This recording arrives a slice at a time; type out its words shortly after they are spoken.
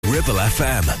Ribble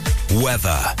FM.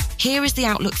 Weather. Here is the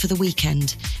outlook for the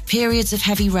weekend. Periods of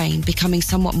heavy rain becoming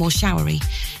somewhat more showery,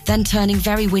 then turning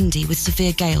very windy with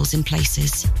severe gales in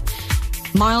places.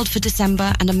 Mild for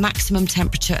December and a maximum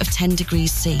temperature of 10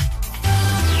 degrees C.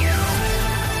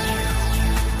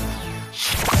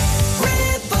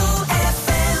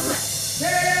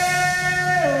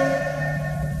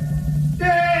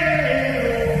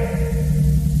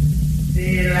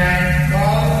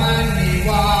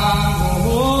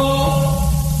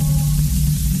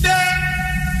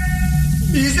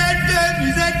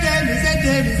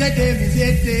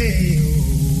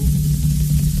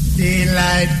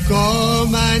 Daylight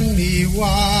come and me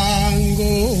want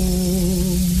go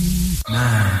home.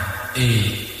 9,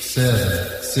 8,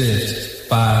 7, 6,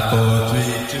 5, 4, 3,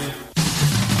 2.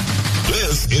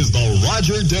 This is the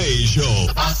Roger Day Show.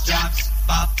 The bus jocks,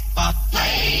 pop, pop,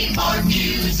 play more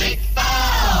music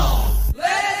now.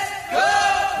 Let's go,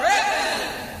 Ribbon!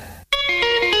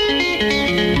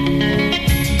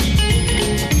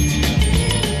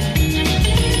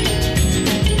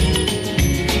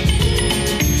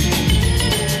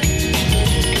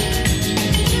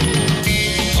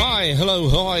 Hello,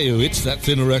 how are you? It's that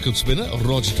thinner record spinner,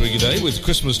 Roger Twiggy with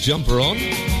Christmas jumper on.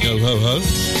 Yo ho ho.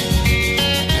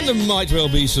 And there might well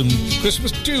be some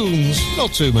Christmas tunes.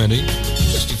 Not too many,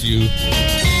 just a few.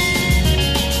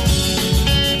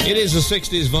 It is the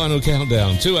 60s vinyl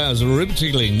countdown. 2 hours of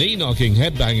rib-tickling, knee-knocking,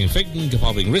 head-banging,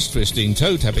 finger-popping, wrist-twisting,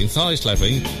 toe-tapping,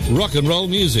 thigh-slapping, rock and roll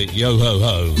music. Yo ho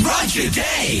ho. Roger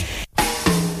Day!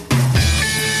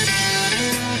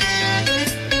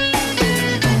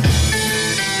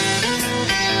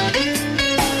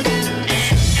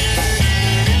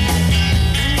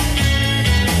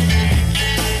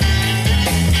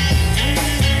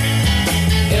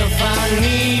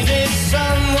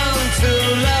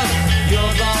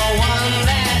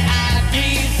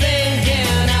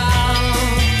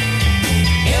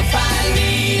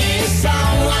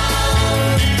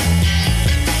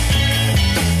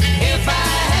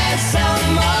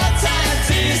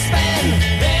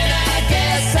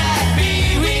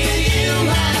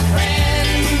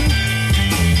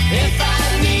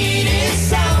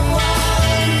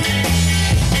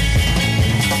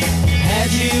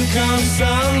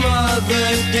 Some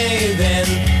other day, then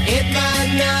it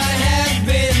might not have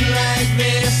been like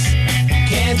this.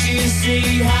 Can't you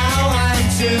see how I'm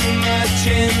too much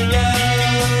in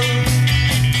love?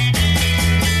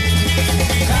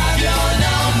 Have your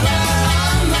number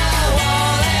on my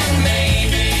wall, and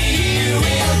maybe you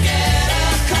will get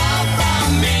a call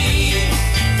from me.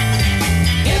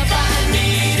 If I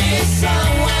needed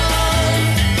someone.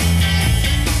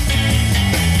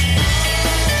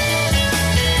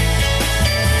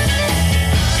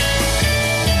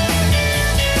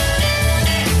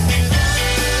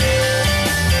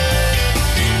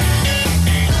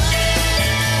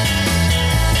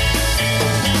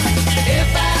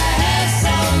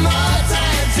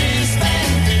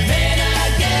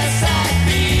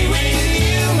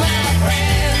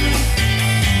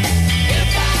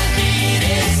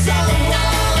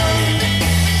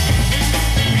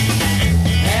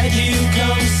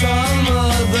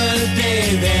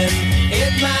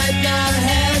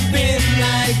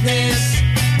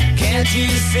 Can't you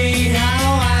see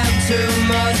how I'm too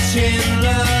much in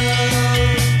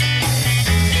love?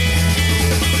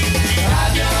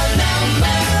 Have your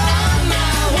number on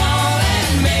my wall,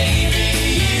 and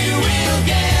maybe you will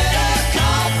get a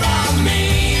call from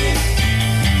me.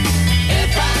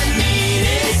 If I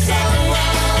needed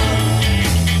someone,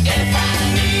 if I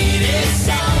needed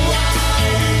someone.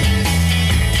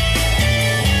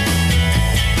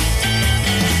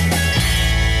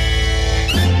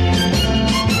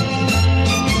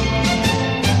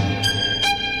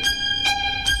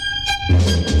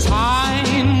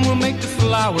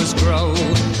 Flowers grow.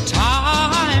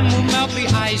 Time will melt the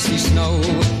icy snow.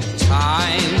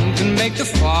 Time can make the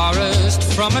forest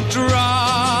from a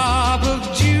drop of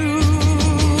dew.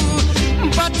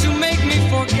 But to make me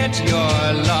forget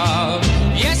your love,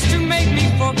 yes, to make me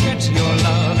forget your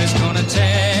love is gonna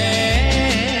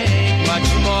take much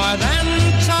more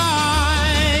than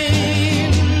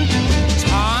time.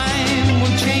 Time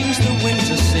will change the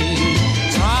winter scene.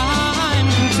 Time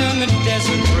can turn the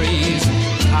desert breeze.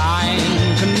 Time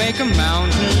can make a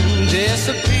mountain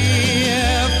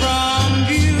disappear from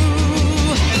view.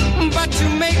 But to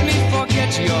make me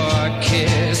forget your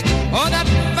kiss, oh, that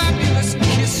fabulous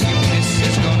kiss you kiss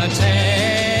is gonna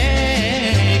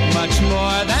take much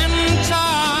more than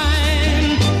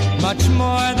time, much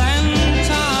more than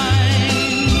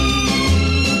time.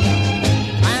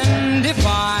 And if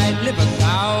I live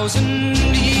 1,000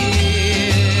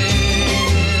 years,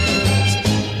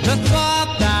 the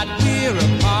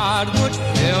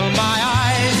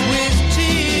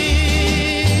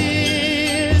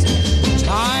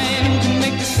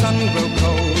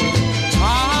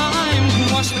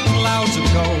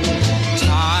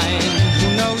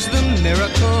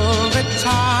miracle that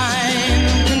time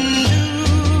can do.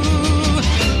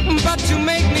 But to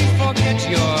make me forget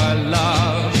your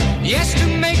love, yes, to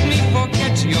make me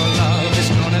forget your love is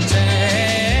gonna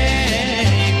take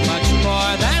much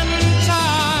more than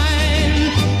time,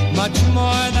 much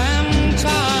more than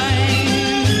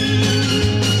time.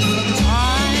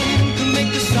 Time can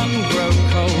make the sun grow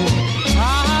cold,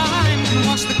 time can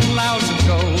wash the clouds of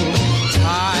gold.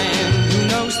 Time, who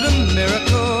knows the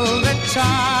miracle that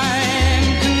time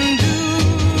can do.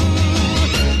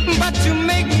 But to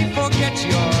make me forget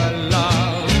your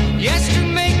love, yes, to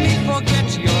make me forget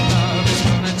your love is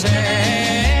gonna take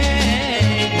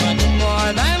much more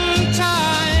than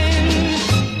time,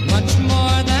 much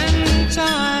more than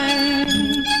time,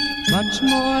 much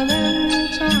more than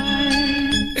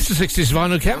time. It's the 60s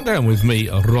Vinyl Countdown with me,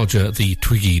 Roger the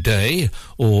Twiggy Day,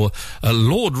 or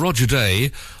Lord Roger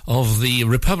Day of the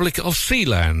Republic of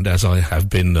Sealand, as I have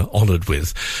been honoured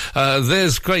with.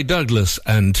 There's Craig Douglas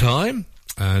and Time,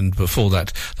 and before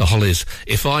that, the Hollies,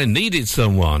 If I Needed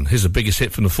Someone. Here's the biggest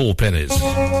hit from the Four Pennies.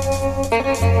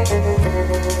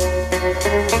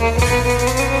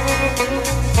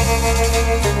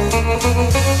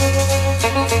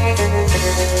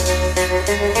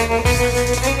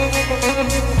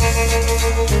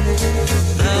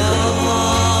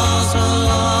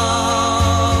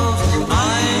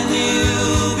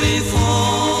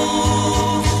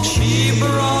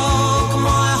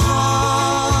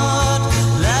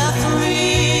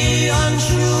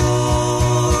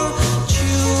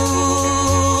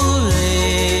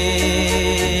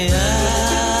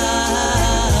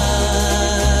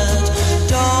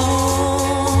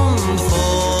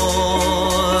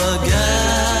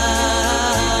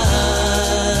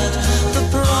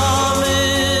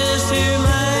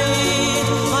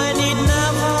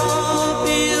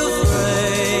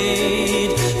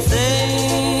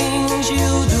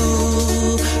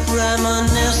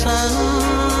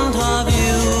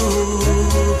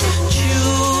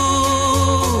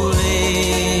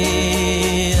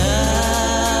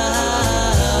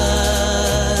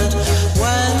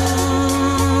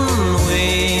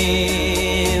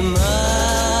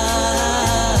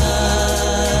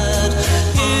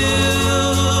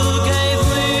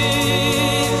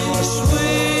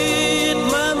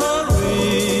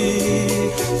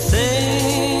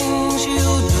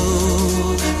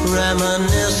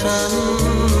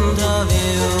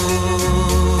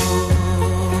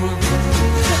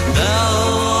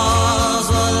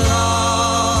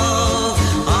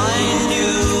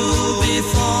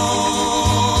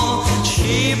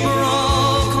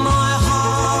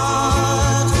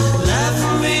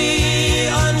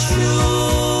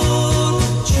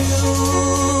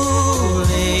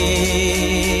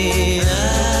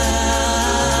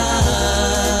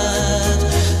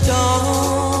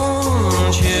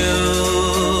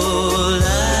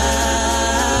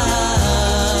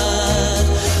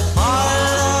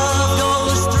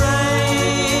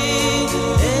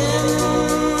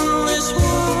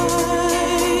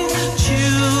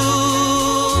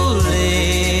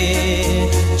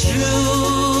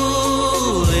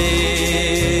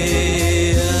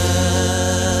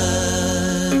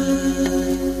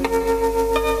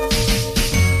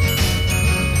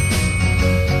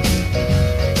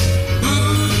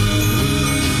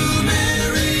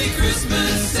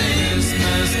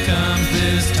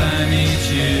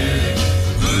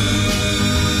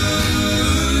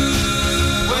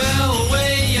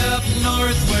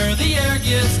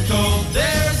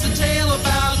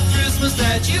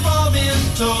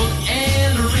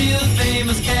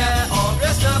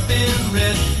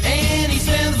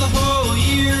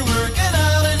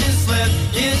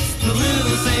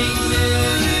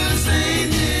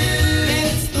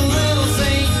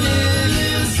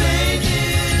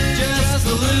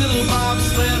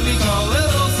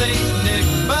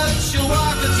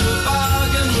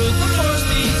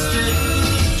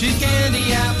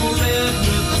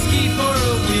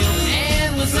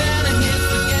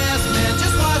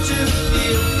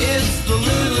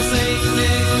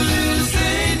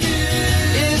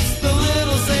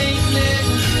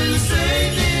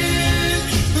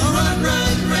 Run,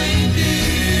 run,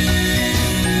 reindeer.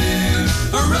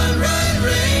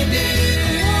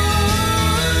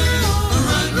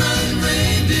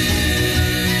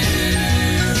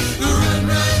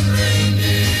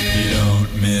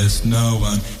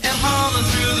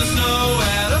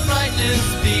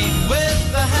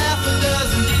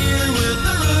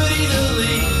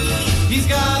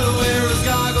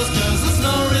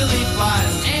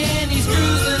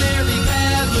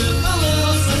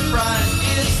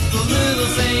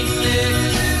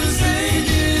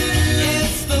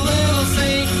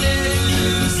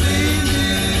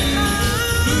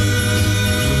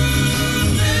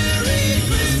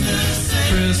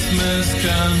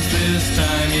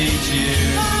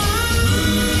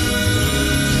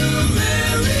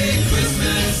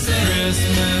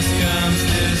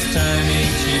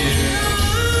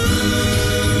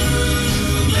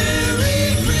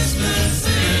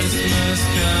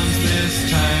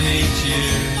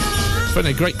 from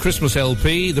their great Christmas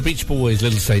LP, The Beach Boys,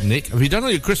 Little Saint Nick. Have you done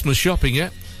all your Christmas shopping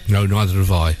yet? No, neither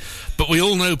have I. But we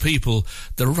all know people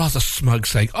that are rather smug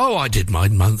saying, oh, I did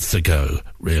mine months ago,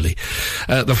 really.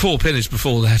 The Four Pennies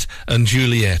before that, and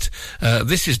Juliet.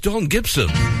 This is Don Gibson.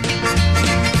 Don't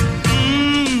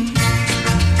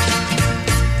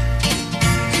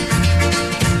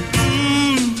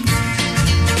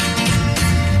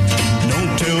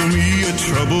tell me your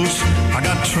troubles, I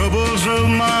got troubles of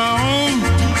my own.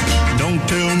 Don't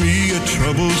tell me your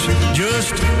troubles,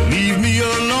 just leave me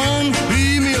alone,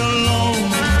 leave me alone.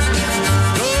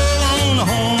 Go on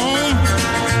home,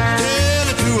 tell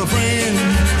it to a friend,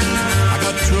 I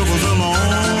got troubles of my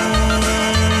own.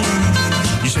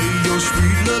 You say your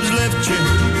sweet love's left you,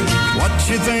 what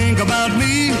you think about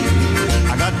me?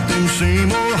 I got them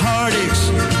same old heartaches,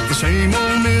 the same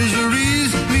old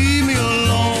miseries, leave me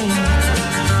alone.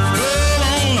 Go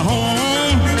on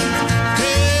home,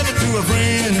 tell it to a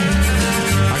friend,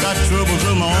 troubles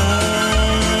of my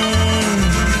own.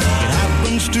 It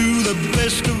happens to the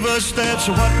best of us, that's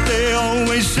what they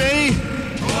always say.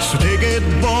 So take it,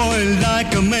 boy,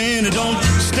 like a man, don't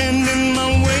stand in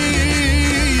my way.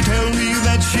 You tell me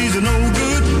that she's no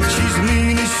good, she's the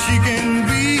meanest she can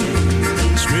be.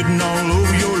 It's written all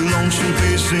over your lonesome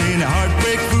face, and a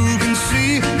heartbreak fool can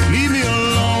see. Leave me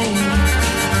alone.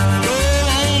 Go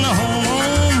on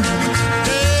home,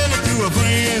 tell it to a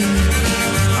friend,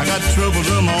 I got troubles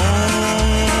of my own,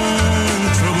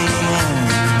 troubles of my own.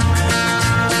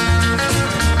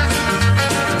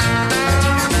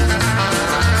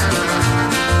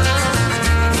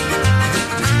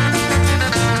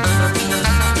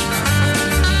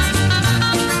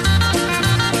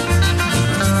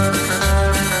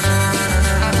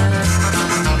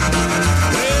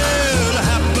 Well, it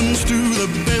happens to the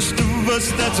best of us,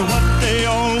 that's what they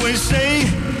always say.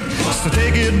 So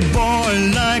take it, boy,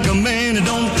 like a man,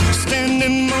 don't stand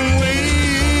in my way.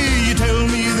 You tell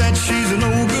me that she's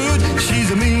no good, she's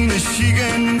the meanest she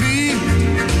can be.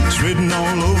 It's written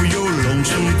all over your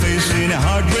lonesome face, and a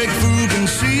heartbreak fool can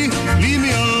see. Leave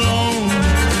me alone.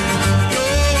 Go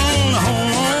on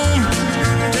home,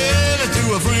 tell it to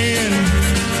a friend,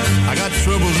 I got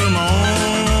troubles of my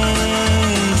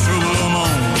own, troubles of my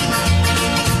own.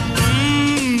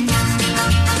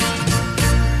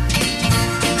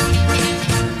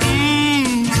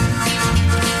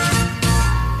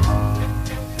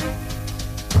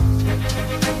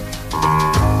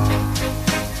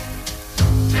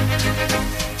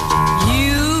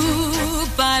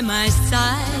 My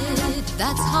side,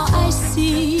 that's how I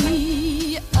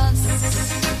see us.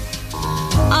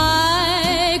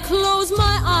 I close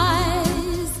my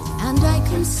eyes and I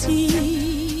can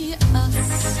see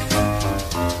us.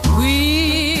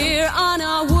 We're on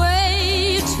our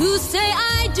way to say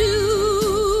I do.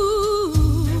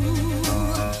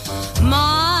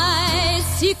 My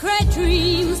secret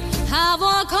dreams have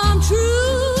all come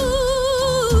true.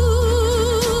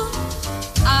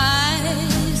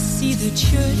 The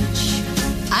church,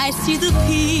 I see the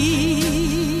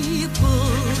people.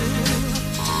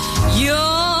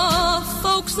 Your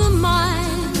folks are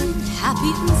mine,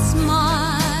 happy and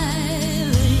smiling.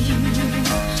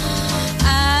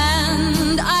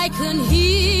 And I can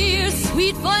hear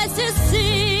sweet voices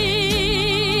singing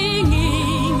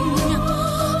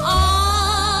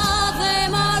Ave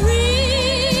Maria.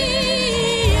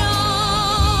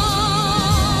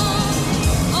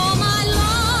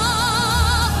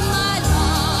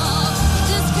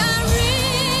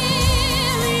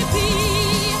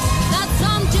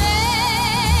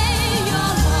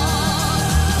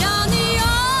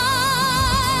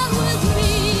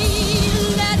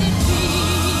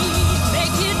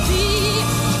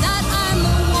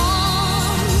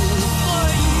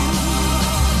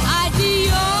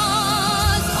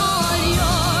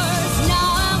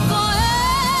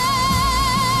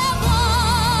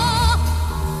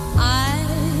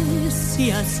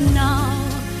 Now,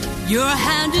 your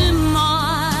hand in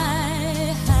my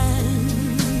hand.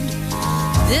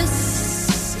 This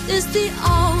is the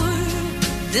hour,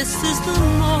 this is the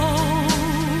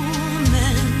moment,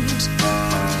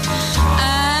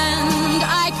 and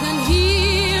I can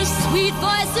hear sweet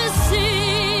voices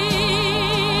singing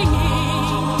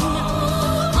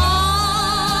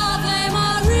Ave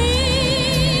Maria.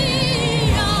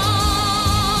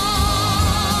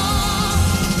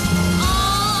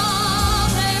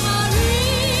 Ave Maria.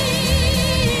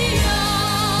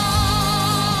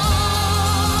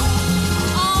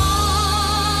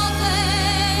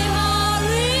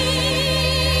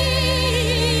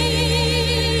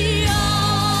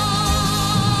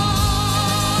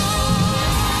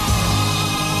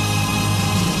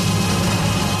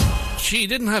 She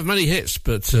didn't have many hits,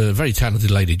 but a very talented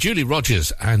lady. Julie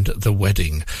Rogers and The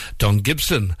Wedding. Don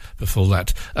Gibson before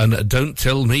that. And Don't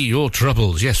Tell Me Your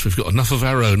Troubles. Yes, we've got enough of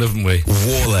our own, haven't we?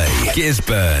 Worley,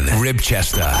 Gisburn,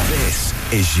 Ribchester.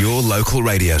 This is your local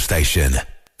radio station.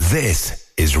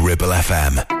 This is Ribble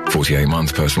FM. 48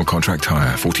 months personal contract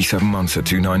hire, 47 months at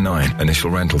 $299. Initial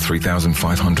rental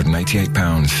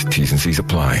 £3,588. T's and C's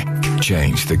apply.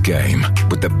 Change the game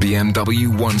with the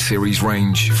BMW 1 Series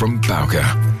range from Bowker.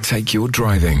 Take your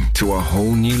driving to a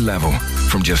whole new level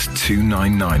from just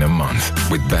 $299 a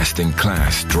month with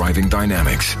best-in-class driving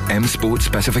dynamics, M Sport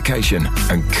specification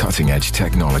and cutting-edge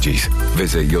technologies.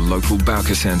 Visit your local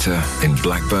Bowker centre in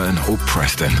Blackburn or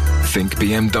Preston. Think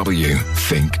BMW,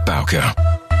 think Bowker.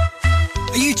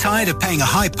 Are you tired of paying a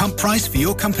high pump price for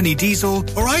your company diesel?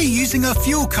 Or are you using a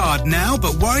fuel card now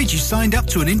but worried you signed up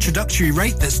to an introductory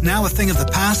rate that's now a thing of the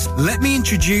past? Let me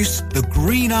introduce the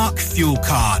Green Arc Fuel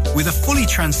Card. With a fully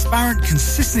transparent,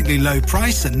 consistently low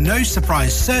price and no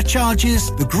surprise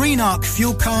surcharges, the Green Arc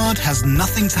Fuel Card has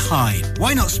nothing to hide.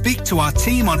 Why not speak to our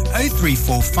team on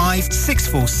 0345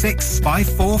 646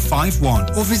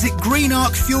 5451 or visit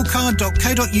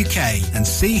greenarcfuelcard.co.uk and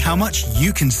see how much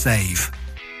you can save.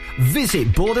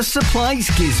 Visit Border Supplies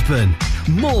Gisburn.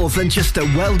 More than just a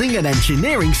welding and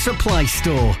engineering supply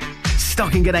store.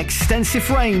 Stocking an extensive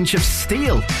range of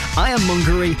steel,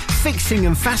 ironmongery, fixing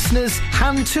and fasteners,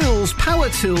 hand tools, power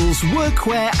tools,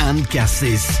 workwear and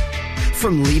gases.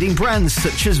 From leading brands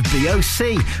such as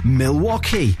BOC,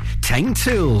 Milwaukee, Tang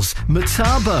Tools,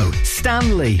 Metabo,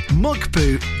 Stanley, Muck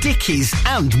Boot, Dickies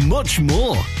and much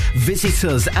more. Visit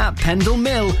us at Pendle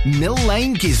Mill, Mill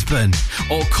Lane, Gisburn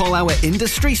or call our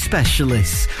industry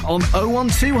specialists on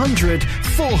 01200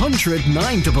 400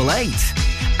 988.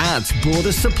 At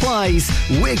Border Supplies,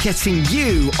 we're getting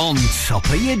you on top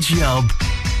of your job.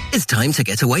 It's time to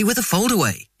get away with a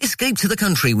foldaway. Escape to the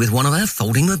country with one of our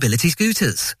folding mobility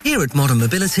scooters. Here at Modern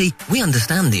Mobility, we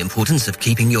understand the importance of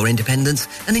keeping your independence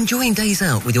and enjoying days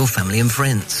out with your family and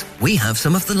friends. We have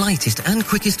some of the lightest and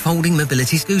quickest folding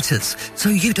mobility scooters, so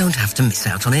you don't have to miss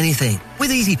out on anything.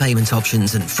 With easy payment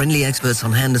options and friendly experts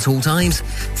on hand at all times,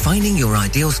 finding your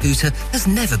ideal scooter has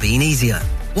never been easier.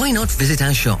 Why not visit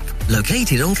our shop,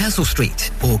 located on Castle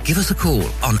Street, or give us a call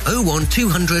on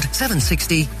 01200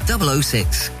 760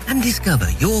 006 and discover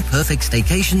your perfect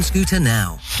staycation scooter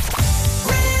now.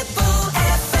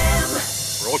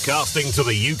 Broadcasting to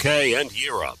the UK and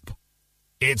Europe.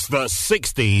 It's the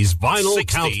 60s Vinyl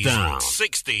Countdown.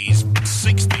 60s.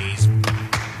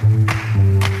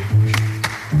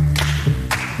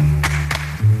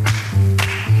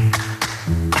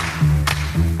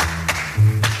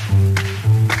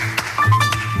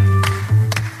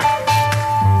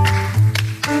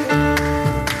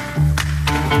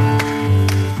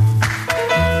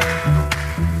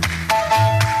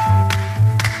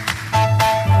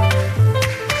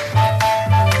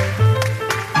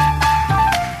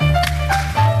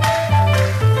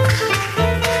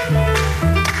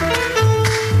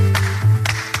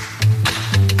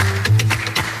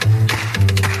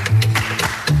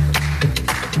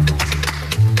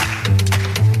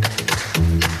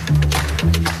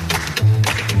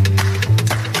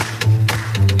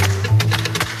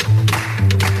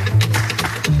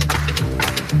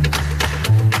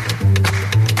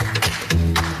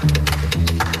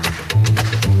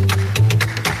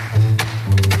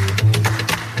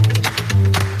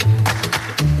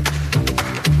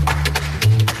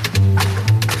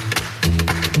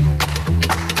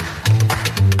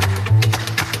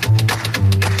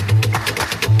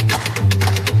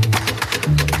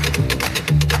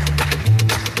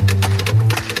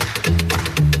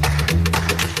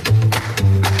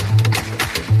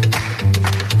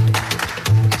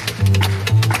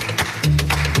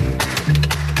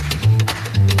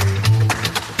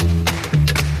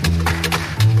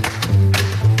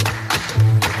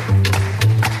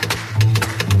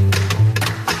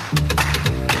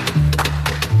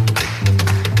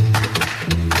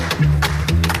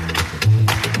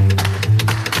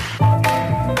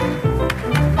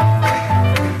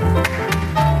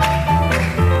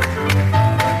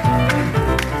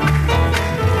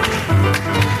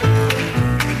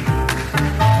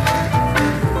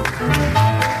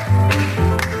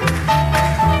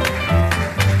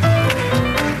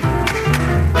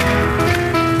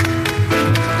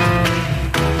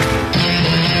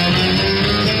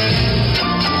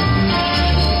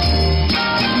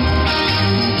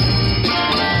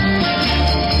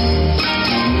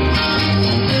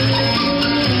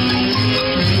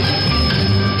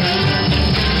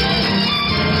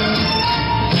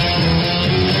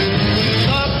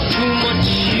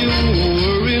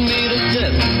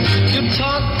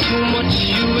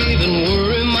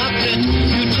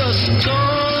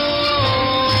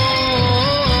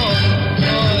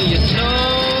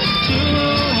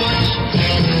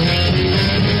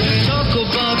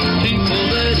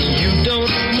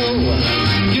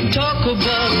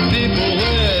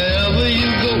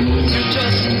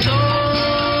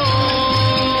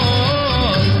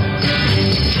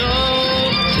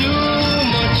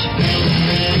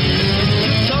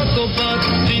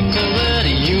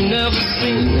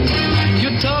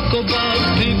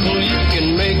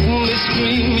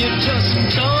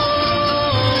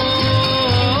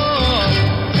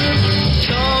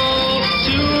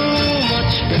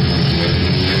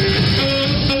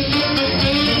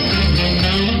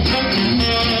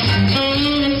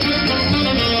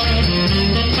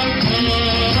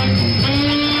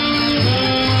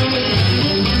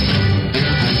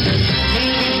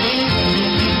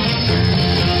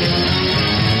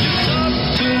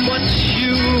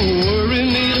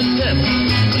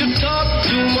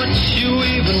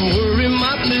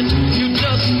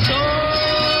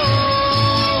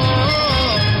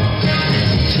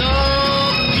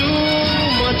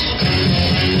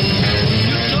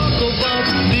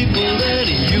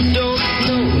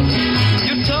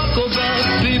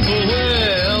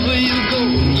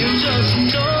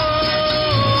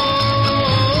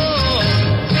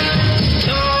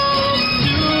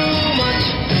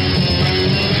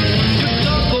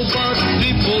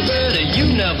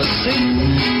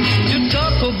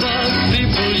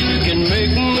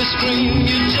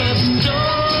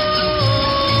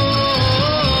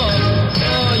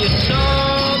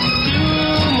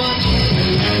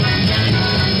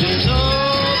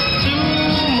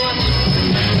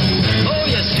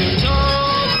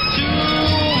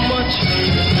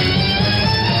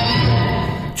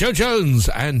 Joe Jones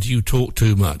and You Talk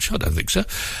Too Much. I don't think so.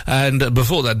 And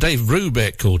before that, Dave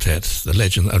Brubeck Quartet, the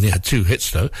legend that only had 2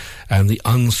 hits though, and The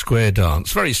Unsquare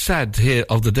Dance. Very sad to hear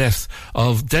of the death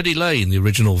of Deddy Lane, the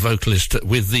original vocalist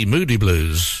with the Moody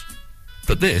Blues.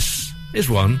 But this is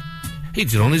one he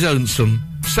did on his own, son.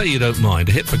 Say You Don't Mind,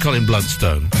 a hit for Colin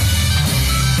Bloodstone.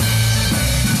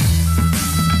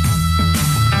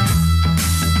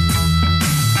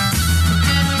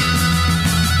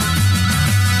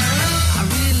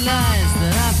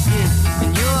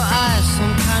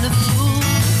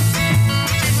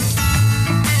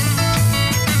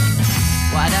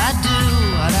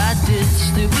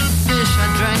 Stupid fish, I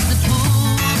drank the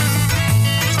pool.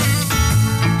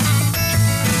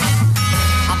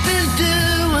 I've been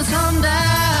doing some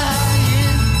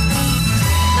dying.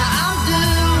 Now I'll do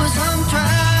as I'm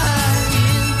trying.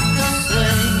 Don't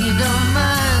say you don't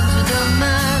mind,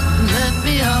 let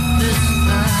me off this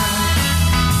night.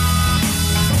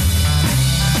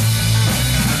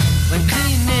 When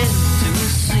clean into a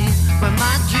scene where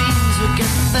my dreams were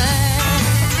getting bad.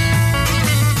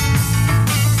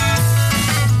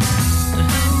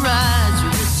 Rides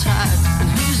with the tide, and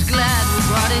who's glad with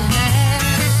what he has?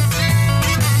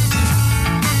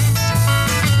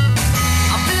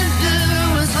 I've been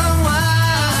doing some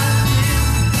wild,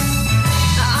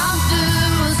 now I'm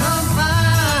doing some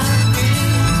fine.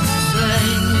 Say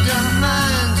you don't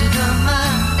mind,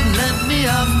 let me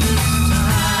off this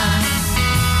time.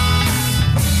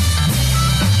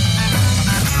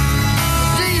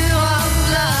 Do you want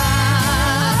love?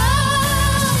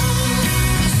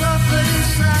 Something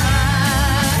inside.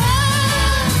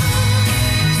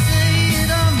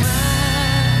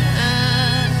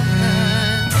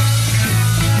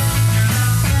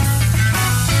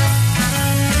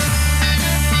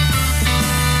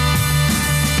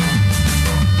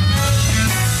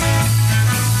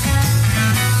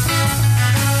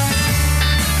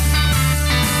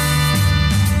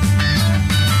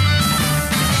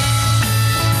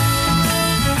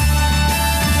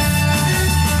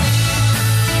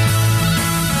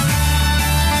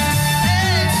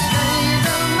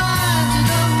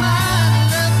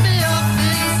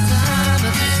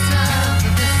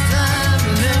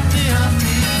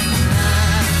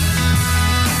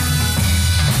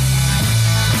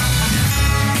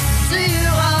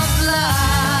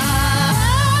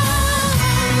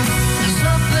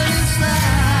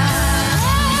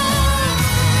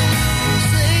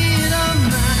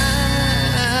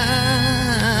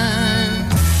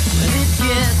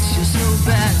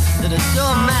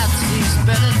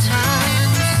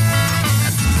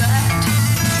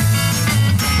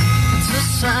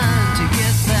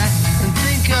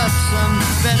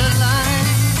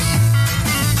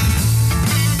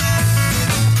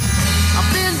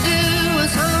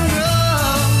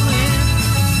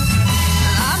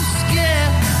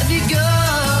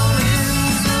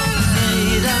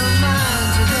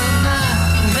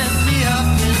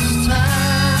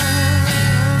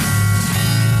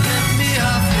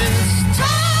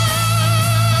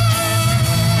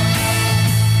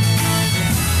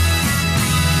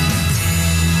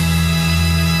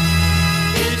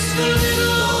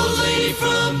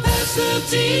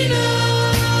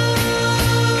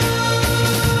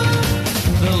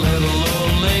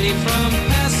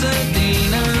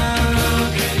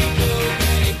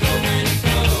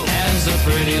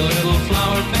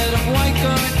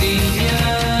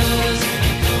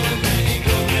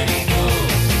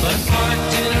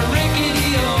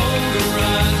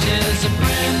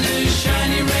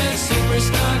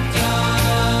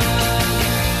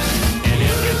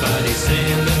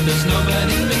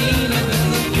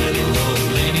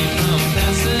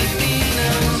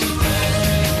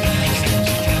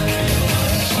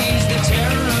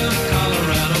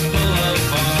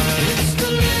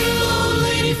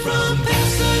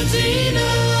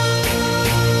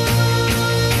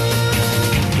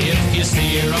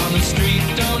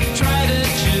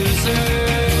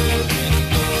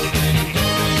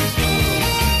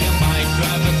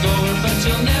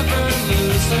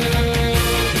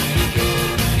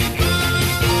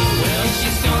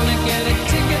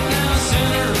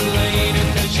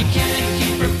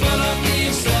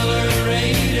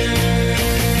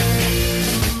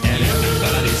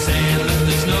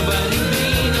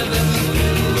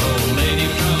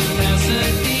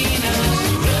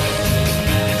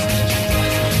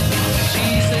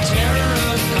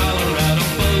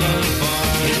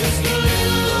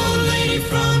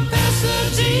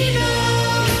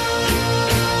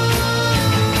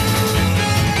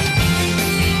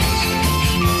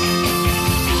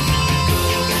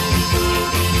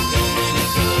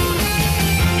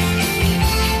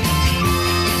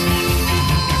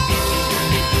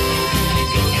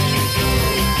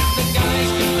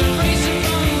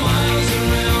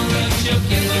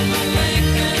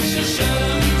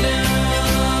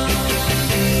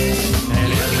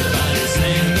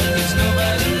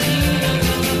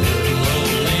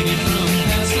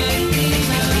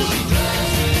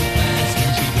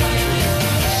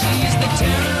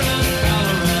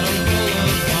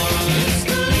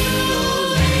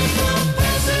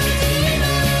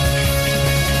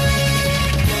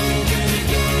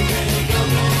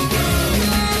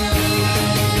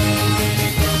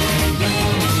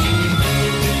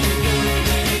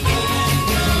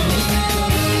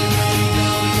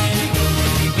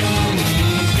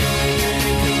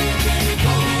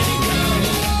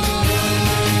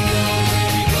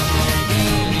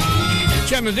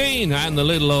 Grenadine and the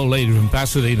Little Old Lady from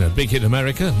Pasadena. Big hit in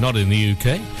America, not in the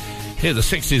UK. Here, the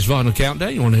 60s Vinyl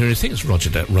Countdown. You want to hear anything? It's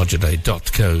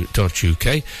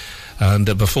rogerday.co.uk.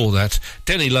 And before that,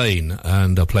 Denny Lane,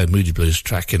 and I'll play a Moody Blues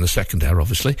track in the second hour,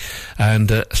 obviously,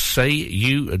 and Say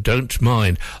You Don't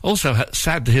Mind. Also,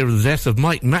 sad to hear of the death of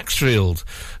Mike Maxfield,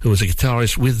 who was a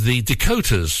guitarist with the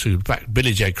Dakotas, who backed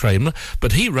Billy J. Kramer,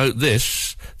 but he wrote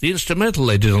this, the instrumental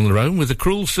they did on their own with The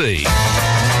Cruel Sea.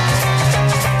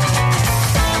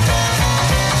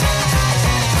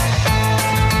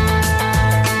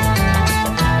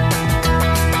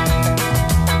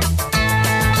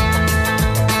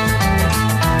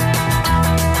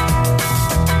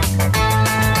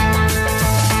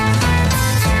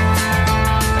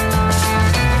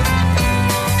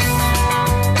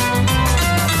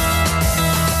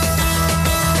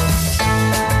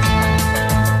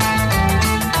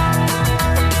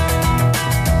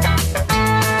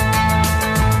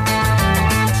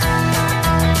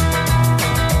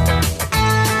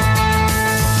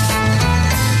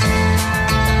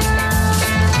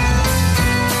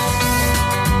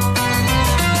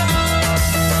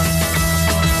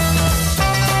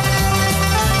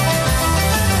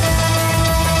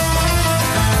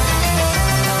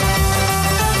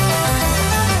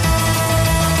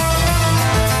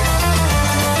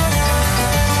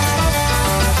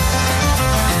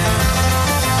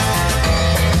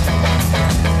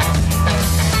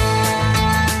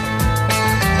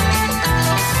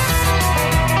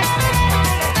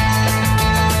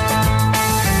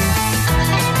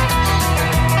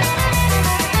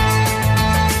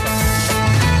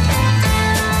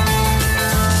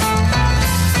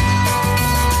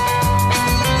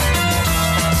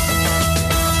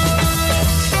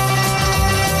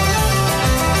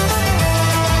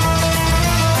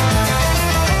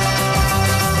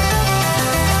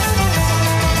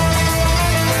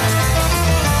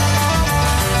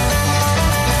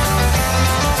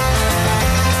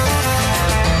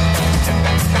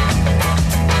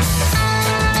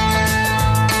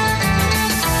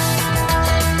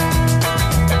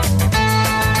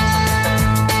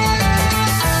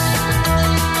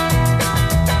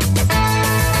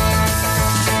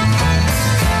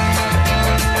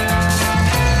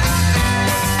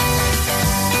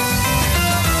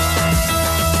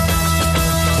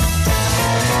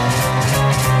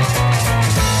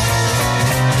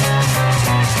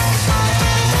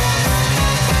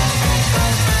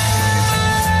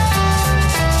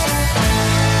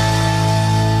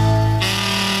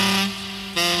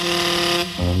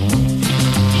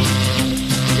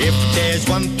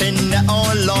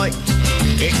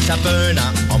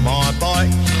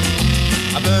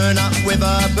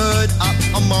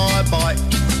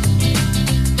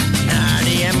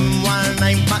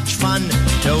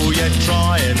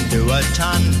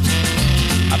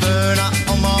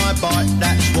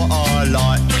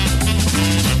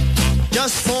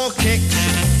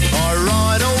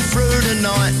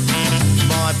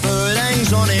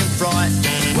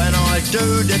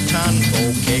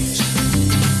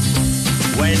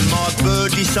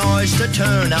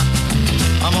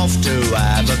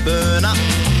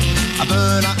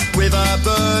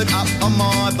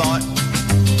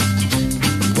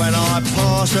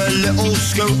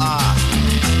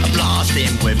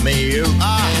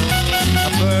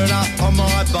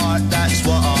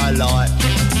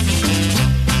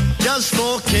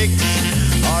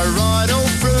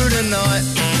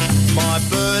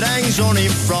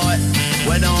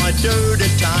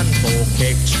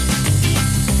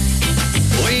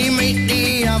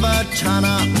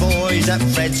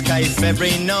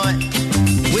 Every night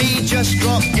we just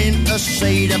drop in to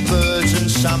see the birds and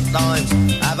sometimes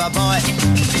have a bite.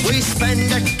 We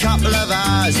spend a couple of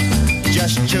hours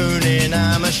just tuning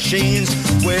our machines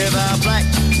with our black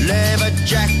leather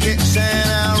jackets and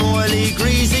our oily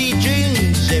greasy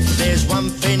jeans. If there's one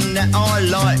thing that I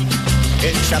like,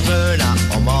 it's a burner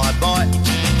on my bike.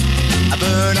 A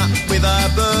burner with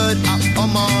a bird up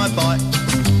on my bike.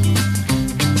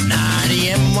 Nah,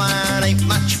 the M1 ain't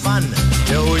much fun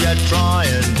till you try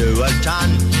and do a ton.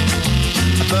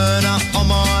 A burner on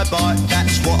my bike,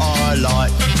 that's what I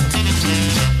like.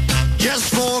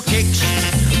 Just for kicks,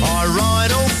 I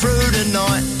ride all through the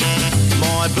night.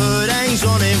 My bird hangs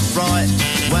on in fright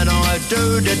when I do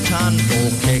the ton for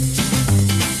kicks.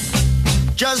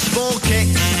 Just for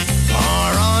kicks, I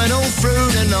ride all through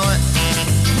the night.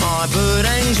 My bird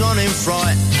hangs on in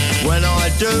fright when I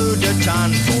do the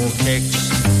ton for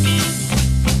kicks.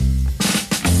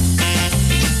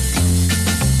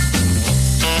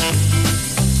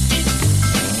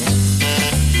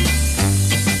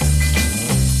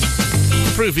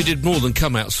 prove he did more than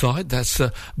come outside. That's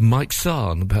Mike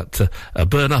Sarn about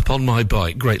Burn Up on My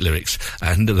Bike. Great lyrics.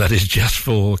 And that is Just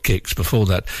for Kicks. Before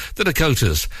that, the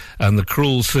Dakotas and The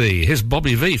Cruel Sea. Here's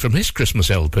Bobby V from his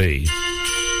Christmas LP.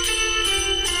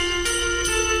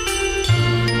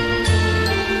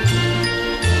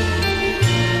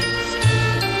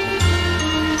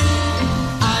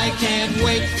 I can't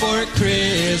wait for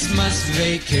Christmas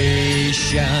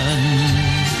vacation,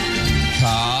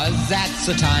 'cause that's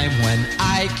the time when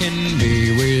I can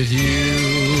be with you.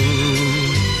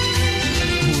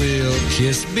 We'll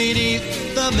kiss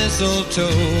beneath the mistletoe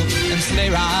and sleigh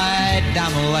ride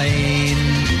down the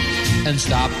lane, and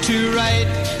stop to write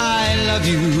I love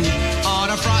you on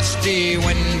a frosty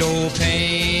window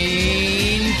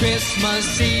pane.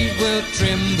 Christmas Eve we'll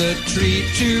trim the tree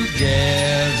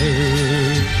together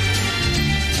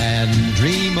and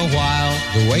dream a while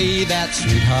the way that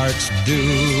sweethearts do.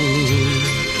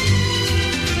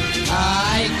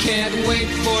 I can't wait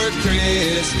for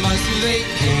Christmas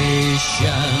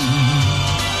vacation,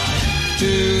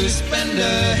 to spend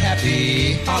a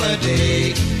happy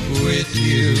holiday with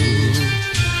you.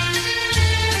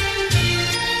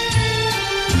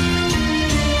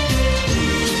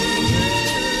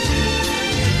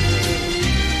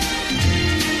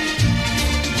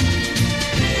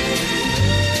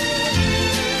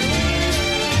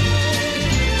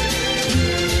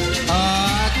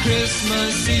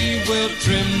 Christmas Eve we'll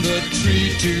trim the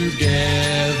tree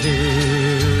together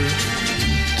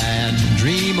and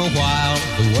dream a while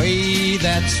the way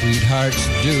that sweethearts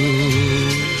do.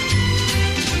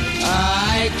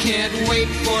 I can't wait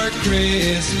for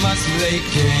Christmas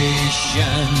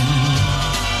vacation,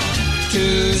 to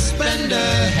spend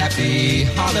a happy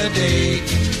holiday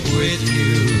with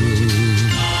you.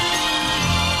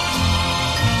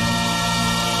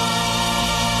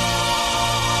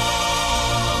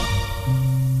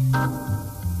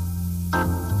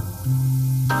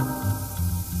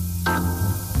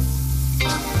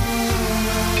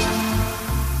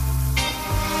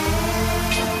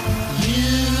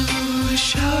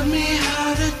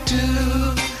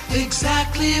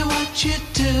 Exactly what you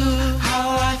do, how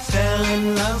I fell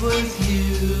in love with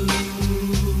you.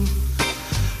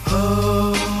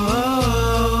 Oh,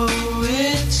 oh,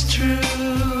 it's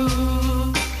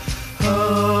true.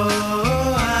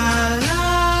 Oh, I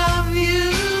love you.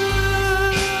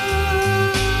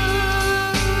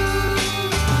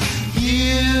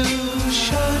 You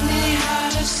showed me how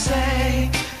to say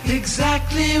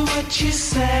exactly what you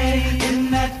say in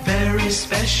that very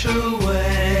special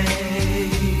way.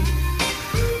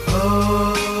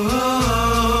 Oh,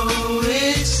 oh,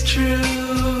 it's true.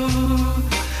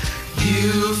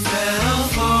 You fell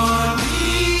for me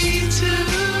too.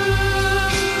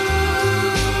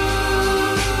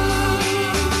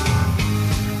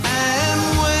 And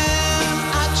when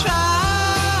I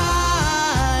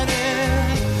tried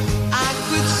it, I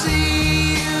could see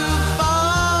you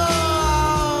fall.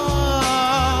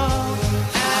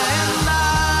 And I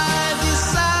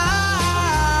decided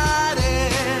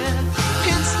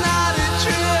it's not a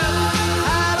trip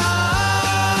at all.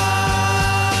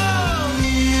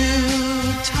 You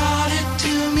taught it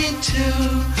to me too,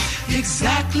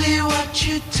 exactly what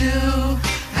you do,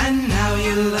 and now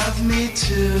you love me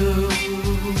too.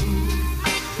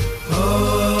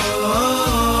 Oh,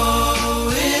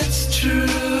 it's true.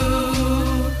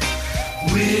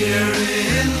 We're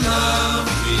in love,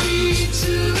 me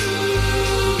too.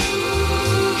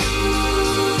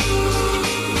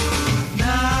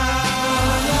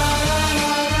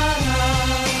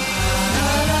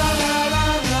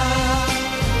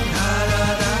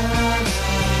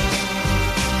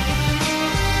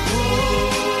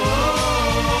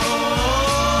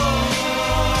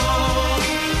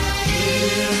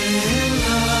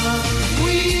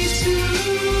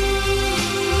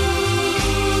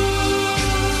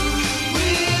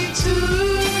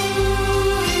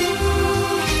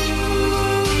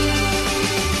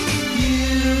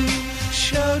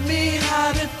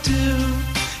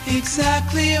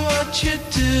 Exactly what you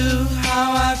do, how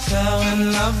I fell in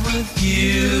love with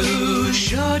you.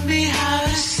 Showed me how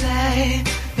to say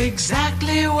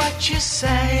exactly what you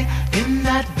say in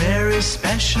that very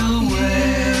special way.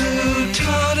 You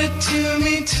taught it to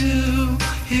me too,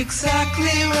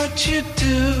 exactly what you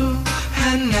do,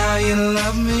 and now you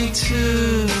love me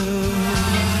too.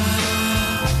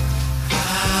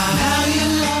 Now you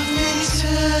love me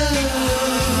too.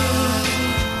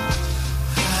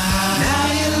 Now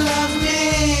you love me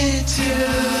too.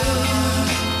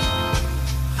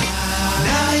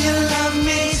 Now you love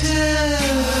me too.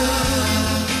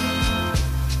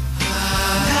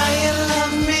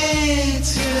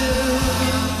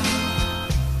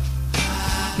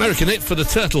 American hit for the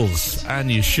Turtles, And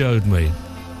You Showed Me.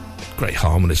 Great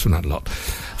harmonies from that lot.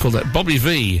 For that, Bobby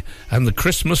V and the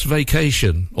Christmas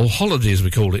Vacation, or Holiday as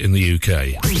we call it in the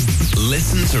UK.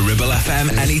 Listen to Ribble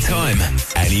FM anytime,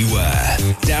 anywhere.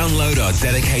 Download our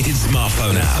dedicated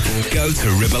smartphone app. Go to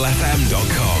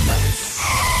ribblefm.com.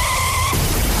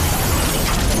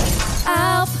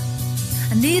 Help,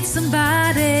 I need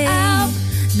somebody. Help,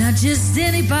 not just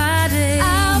anybody.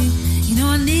 Help, you know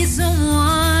I need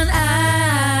someone. Help.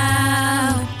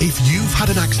 If you've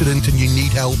had an accident and you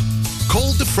need help,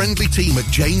 call the friendly team at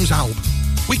James Alp.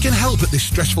 We can help at this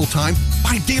stressful time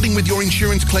by dealing with your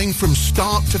insurance claim from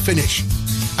start to finish.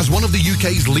 As one of the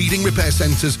UK's leading repair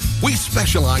centres, we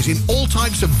specialise in all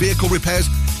types of vehicle repairs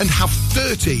and have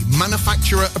 30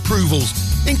 manufacturer approvals,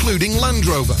 including Land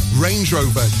Rover, Range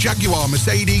Rover, Jaguar,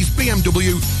 Mercedes,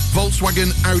 BMW,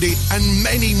 Volkswagen, Audi and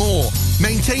many more,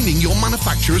 maintaining your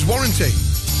manufacturer's warranty.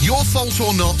 Your fault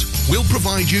or not, we'll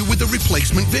provide you with a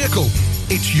replacement vehicle.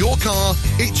 It's your car,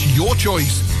 it's your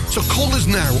choice. So call us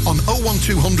now on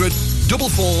 01200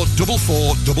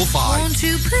 444455. Won't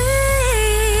you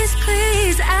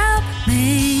please help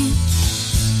me?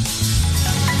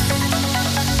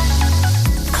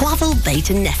 Clavel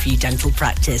Bait and Nephew Dental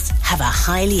Practice have a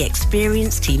highly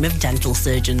experienced team of dental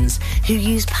surgeons who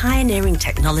use pioneering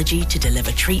technology to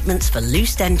deliver treatments for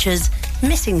loose dentures,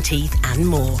 missing teeth and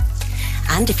more.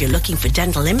 And if you're looking for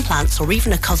dental implants or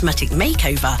even a cosmetic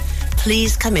makeover,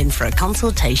 please come in for a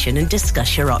consultation and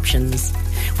discuss your options.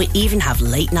 We even have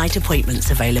late night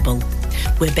appointments available.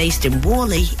 We're based in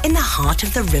Worley in the heart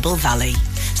of the Ribble Valley.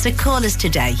 So call us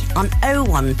today on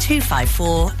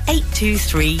 01254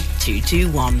 823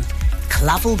 221.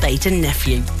 Clavel Bait and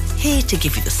Nephew, here to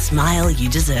give you the smile you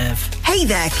deserve. Hey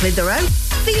there, Clitheroe.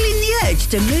 Feeling the urge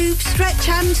to move, stretch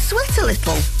and sweat a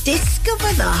little?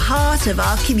 Discover the heart of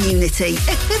our community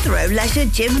at Clitheroe Leisure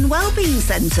Gym and Wellbeing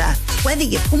Centre. Whether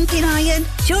you're pumping iron,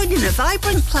 joining a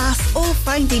vibrant class or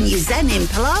finding your zen in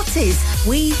Pilates,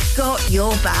 we've got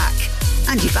your back.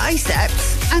 And your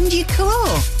biceps and your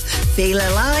core. Feel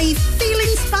alive, feel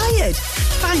inspired.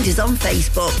 Find us on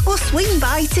Facebook or swing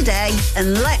by today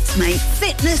and let's make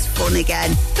fitness fun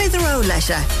again. Clitheroe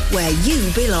Leisure, where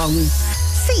you belong.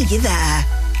 See you there.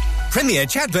 Premier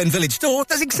Chatburn Village Store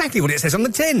does exactly what it says on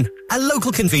the tin. A local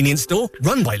convenience store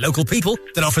run by local people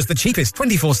that offers the cheapest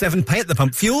 24/7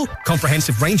 pay-at-the-pump fuel,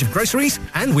 comprehensive range of groceries,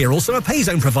 and we're also a pay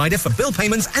zone provider for bill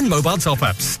payments and mobile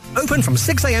top-ups. Open from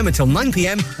 6 a.m. until 9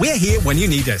 p.m. We're here when you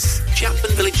need us.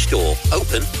 Chatburn Village Store,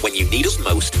 open when you need us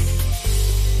most.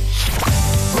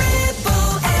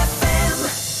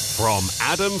 From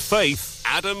Adam Faith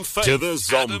to the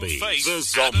Zombies.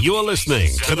 You're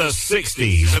listening to the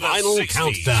 60s Final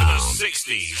Countdown.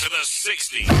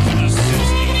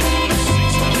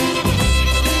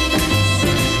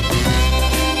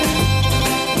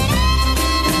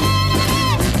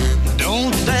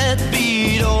 Don't that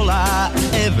beat all I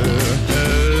ever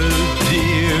heard,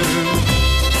 dear?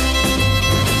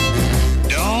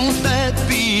 Don't that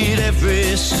beat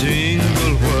every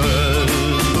single word?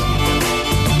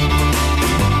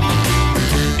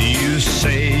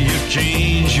 Say you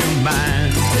change your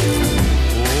mind.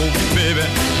 Oh, baby,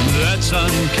 that's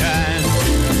unkind.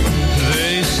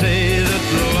 They say that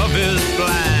love is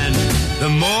blind. The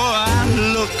more I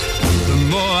look, the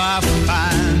more I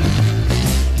find.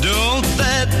 Don't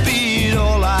that beat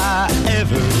all I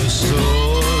ever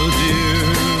saw,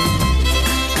 dear?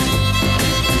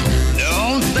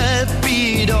 Don't that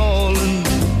beat all, and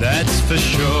that's for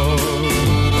sure.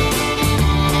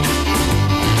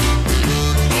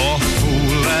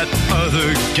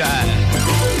 Other guy,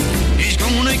 he's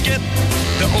gonna get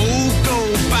the old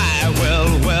go by.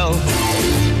 Well,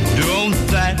 don't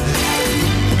that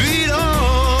beat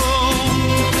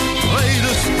on? Play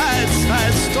the sad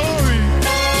story.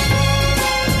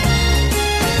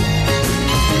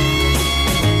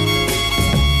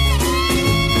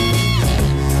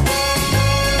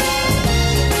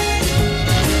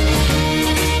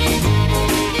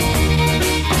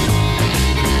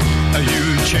 You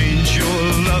change your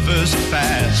lovers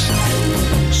fast,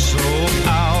 so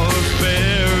our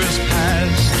affair is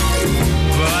past.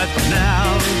 But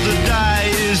now the die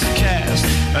is cast,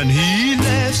 and he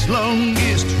lasts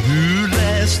longest who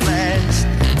lasts last.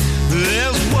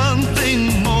 There's one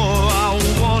thing more I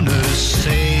wanna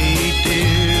say,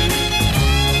 dear.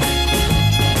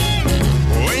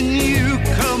 When you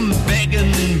come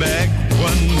begging back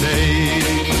one day,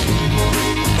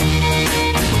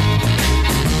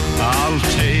 I'll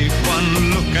take one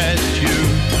look at you,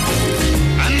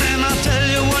 and then I'll tell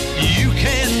you what you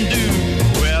can do.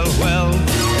 Well,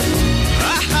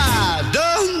 ha-ha,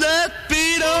 don't that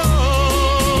beat on?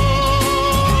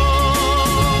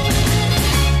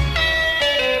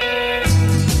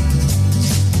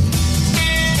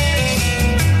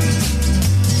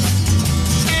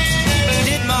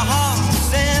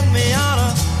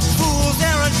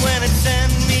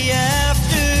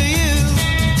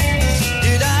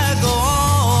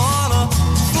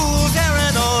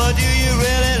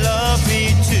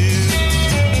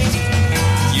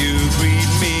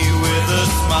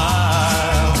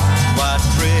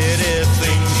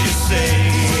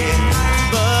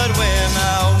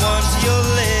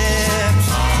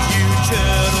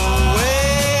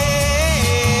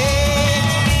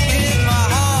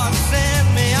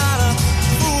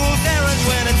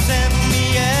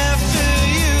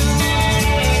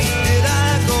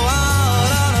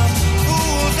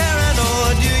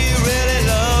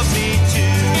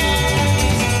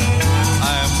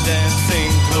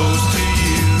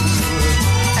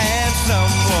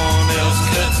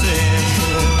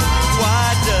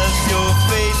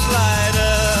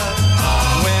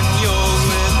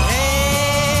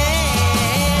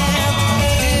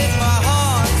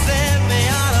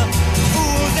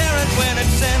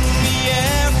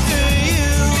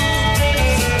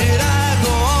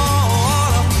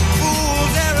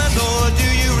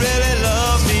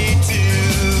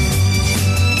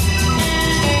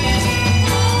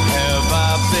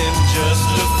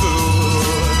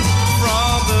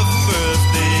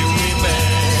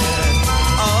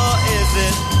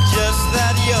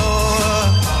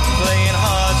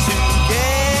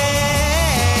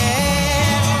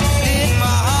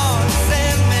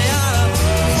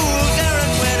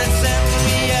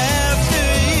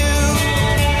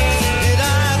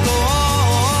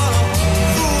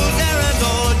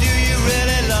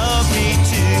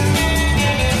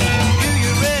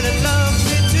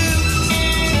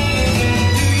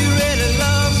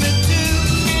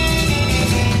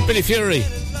 Billy Fury.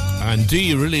 And Do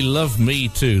You Really Love Me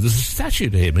Too? There's a statue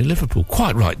to him in Liverpool.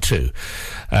 Quite right, too.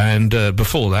 And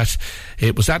before that,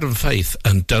 it was Adam Faith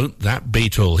and Don't That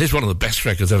Beat All. Here's one of the best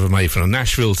records ever made from the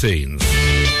Nashville Teens.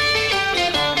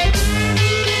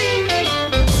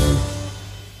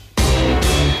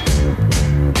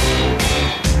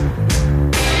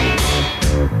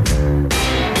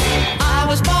 I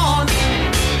was born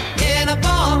in a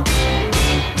barn.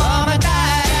 Mama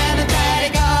died and the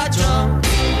daddy got drunk.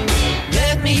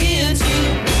 Left me here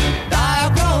to die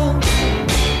or grow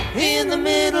in the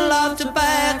middle of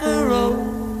Tobacco Road.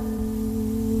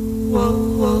 Whoa,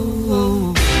 whoa,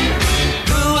 whoa.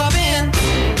 Grew up in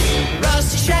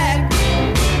rusty shack.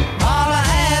 All I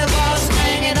had was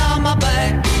hanging on my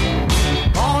back.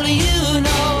 Only you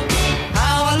know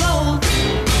how I loathe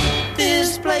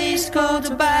this place called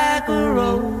Tobacco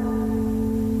Road.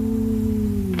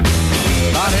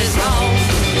 But it's home,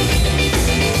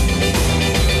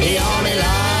 the only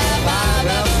life I've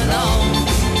ever known.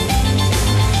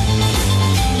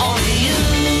 Only you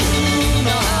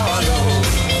know how I loathe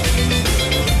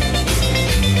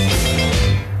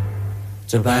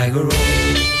Tobacco Road.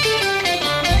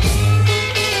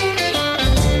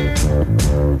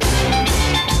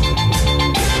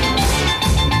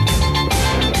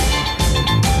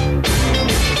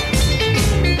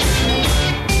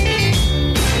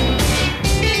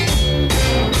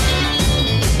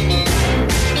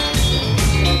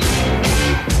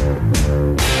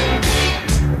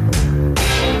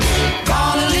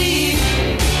 Gonna leave,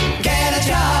 get a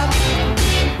job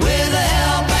with the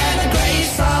help and the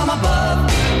grace from above.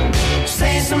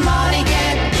 Save some money,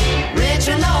 get rich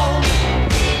or no,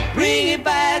 bring it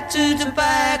back to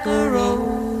Tobacco Road.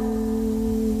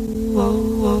 Whoa,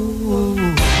 whoa, whoa.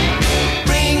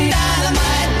 Bring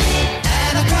dynamite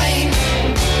and a crane,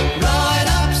 blow it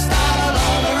up, start all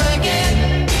over again.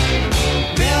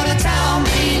 Build a town,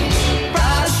 be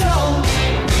proud to show,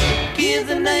 give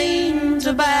the name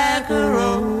Tobacco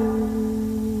Road.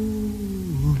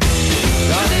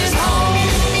 'Cause it's home,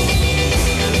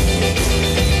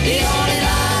 the only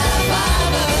life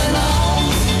I've ever known.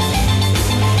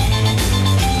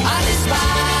 I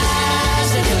despise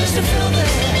the curse to feel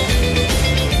there,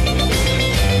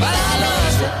 but I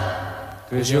lost it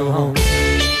 'cause you're home.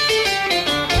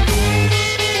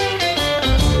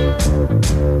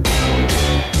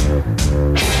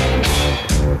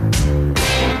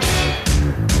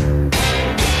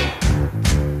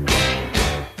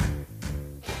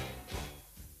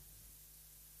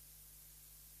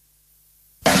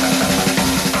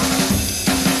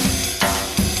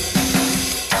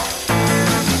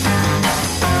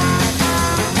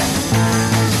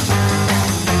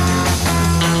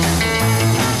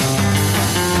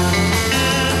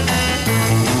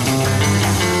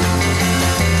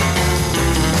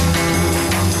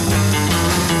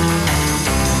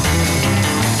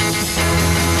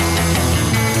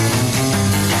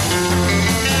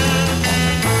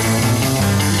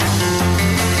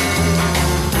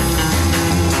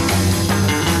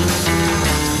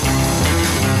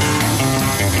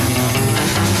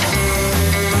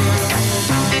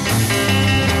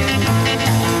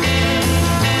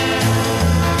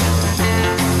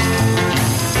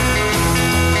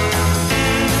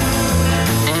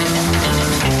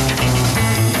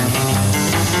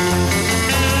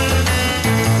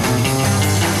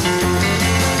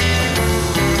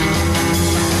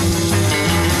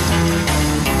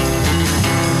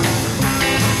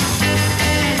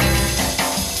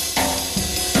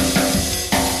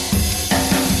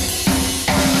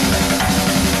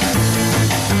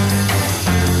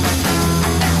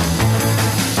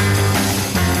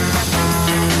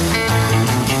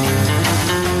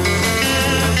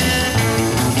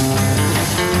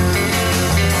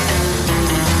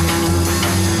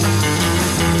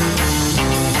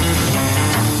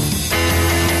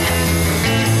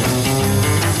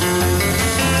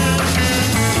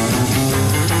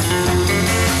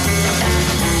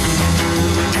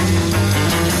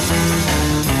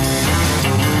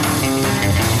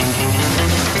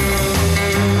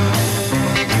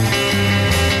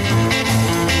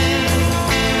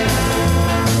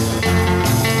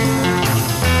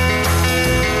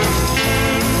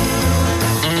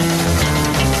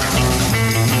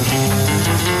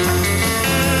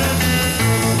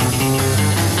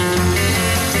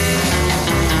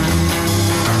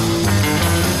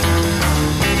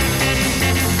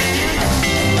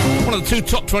 Two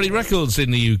top 20 records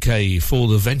in the UK for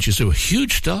the Ventures, who were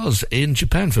huge stars in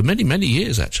Japan for many, many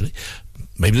years, actually.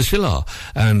 Maybe they still are.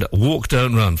 And Walk,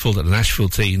 Don't Run, for the Nashville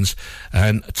Teens.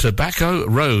 And Tobacco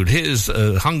Road. Here's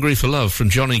Hungry for Love from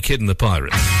Johnny Kidd and the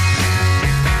Pirates.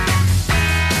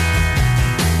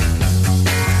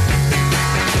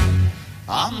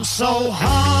 so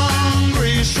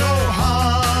hungry for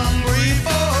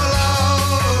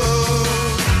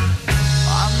love.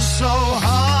 I'm so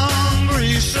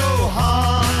hungry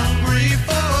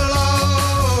for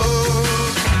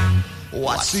love.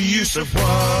 What's the use of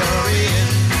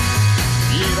worrying?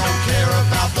 You don't care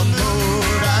about the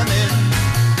mood I'm in.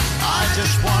 I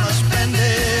just want to spend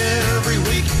every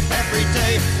week, every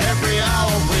day, every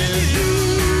hour with you.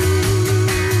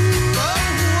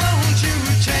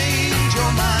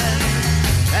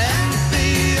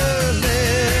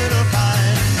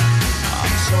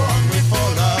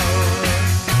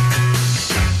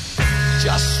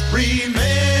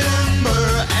 Remember,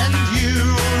 and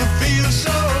you'll feel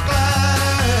so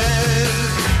glad.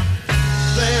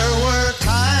 There were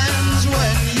times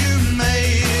when you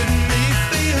made me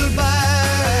feel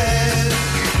bad.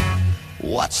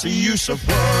 What's the use of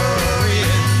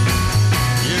worrying?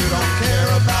 You don't care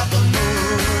about the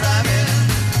mood I'm in.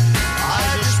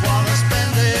 I just want to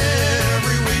spend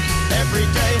every week, every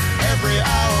day, every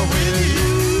hour with you.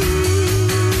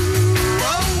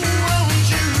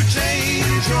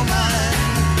 Your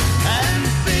mind and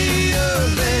be a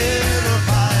little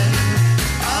fine.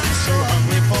 I'm so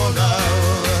hungry for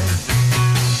love.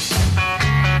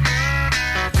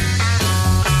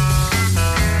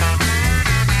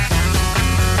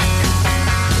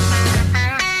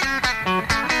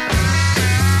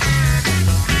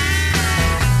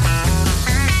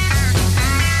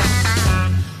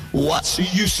 What's the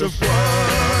use of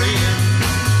worrying?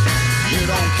 You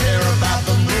don't care about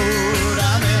the mood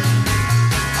I'm in.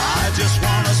 I just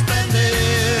want to spend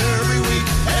every week,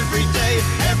 every day,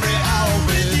 every hour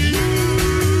with you.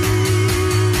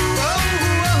 Oh,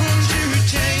 won't you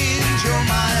change your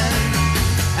mind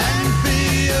and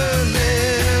be a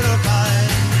little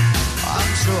kind?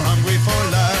 I'm so hungry for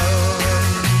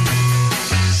love.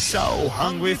 So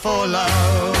hungry for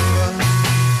love.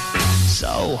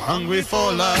 So hungry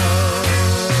for love.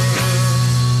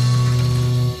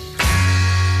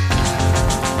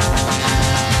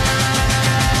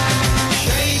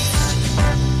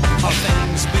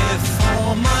 Things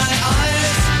before my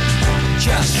eyes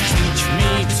just teach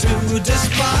me to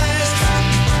despise.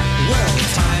 Will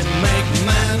time make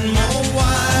man more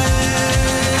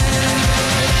wise?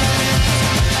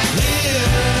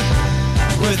 Here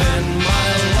within my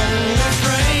lonely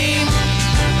frame,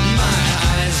 my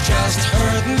eyes just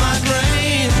hurt my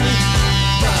brain,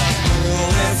 but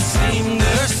will it seem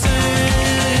the same?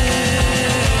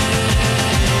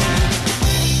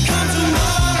 Come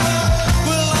tomorrow,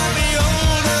 will I be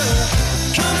older?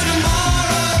 Come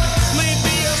tomorrow, may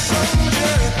be a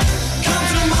soldier. Come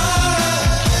tomorrow,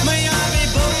 may I be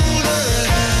bolder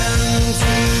than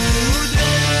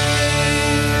today.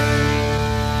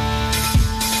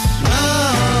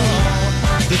 Now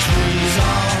the trees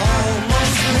are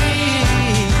almost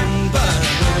green, but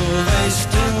will they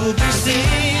still be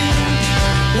seen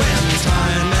when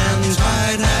time and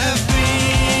tide have been?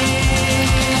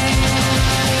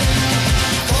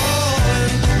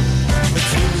 Falling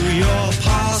to your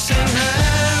passing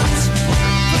hands,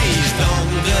 please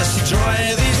don't destroy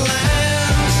these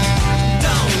lands.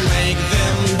 Don't make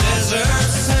them desert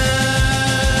sands.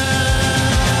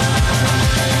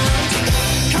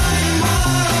 Come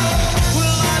tomorrow,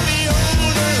 will I be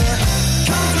older?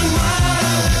 Come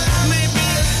tomorrow, may be a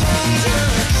soldier.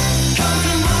 Come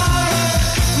tomorrow,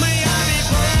 may I be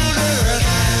bolder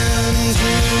than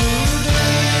today.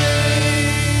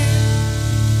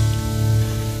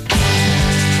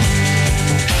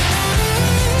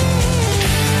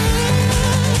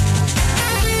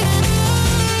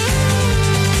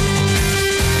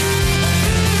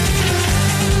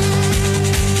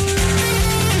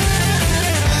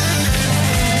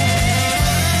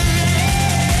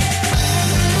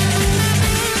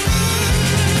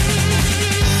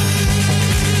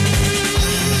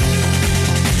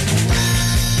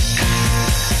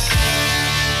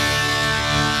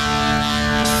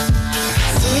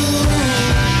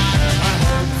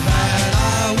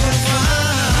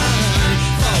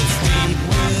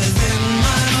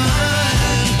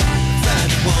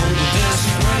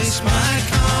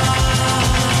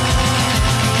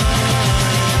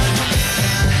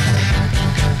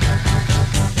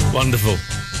 Wonderful.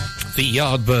 The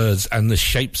Yardbirds and the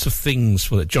Shapes of Things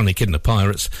for Johnny Kidd and the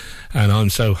Pirates, and I'm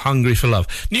So Hungry for Love.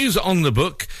 News on the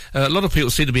book. A lot of people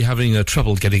seem to be having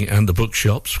trouble getting it in the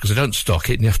bookshops because they don't stock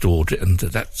it and you have to order it, and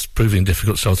that's proving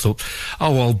difficult. So I thought,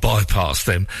 oh, I'll bypass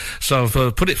them. So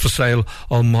I've put it for sale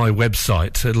on my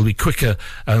website. It'll be quicker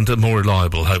and more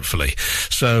reliable, hopefully.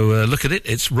 So look at it.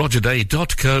 It's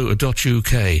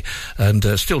rogerday.co.uk,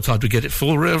 and still time to get it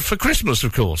for Christmas,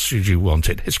 of course, should you want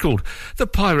it. It's called The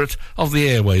Pirate of the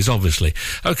Airways, obviously. obviously.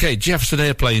 OK, Jefferson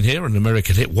Airplane here, an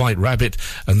American hit, White Rabbit,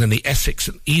 and then the Essex,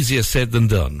 Easier Said Than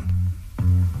Done.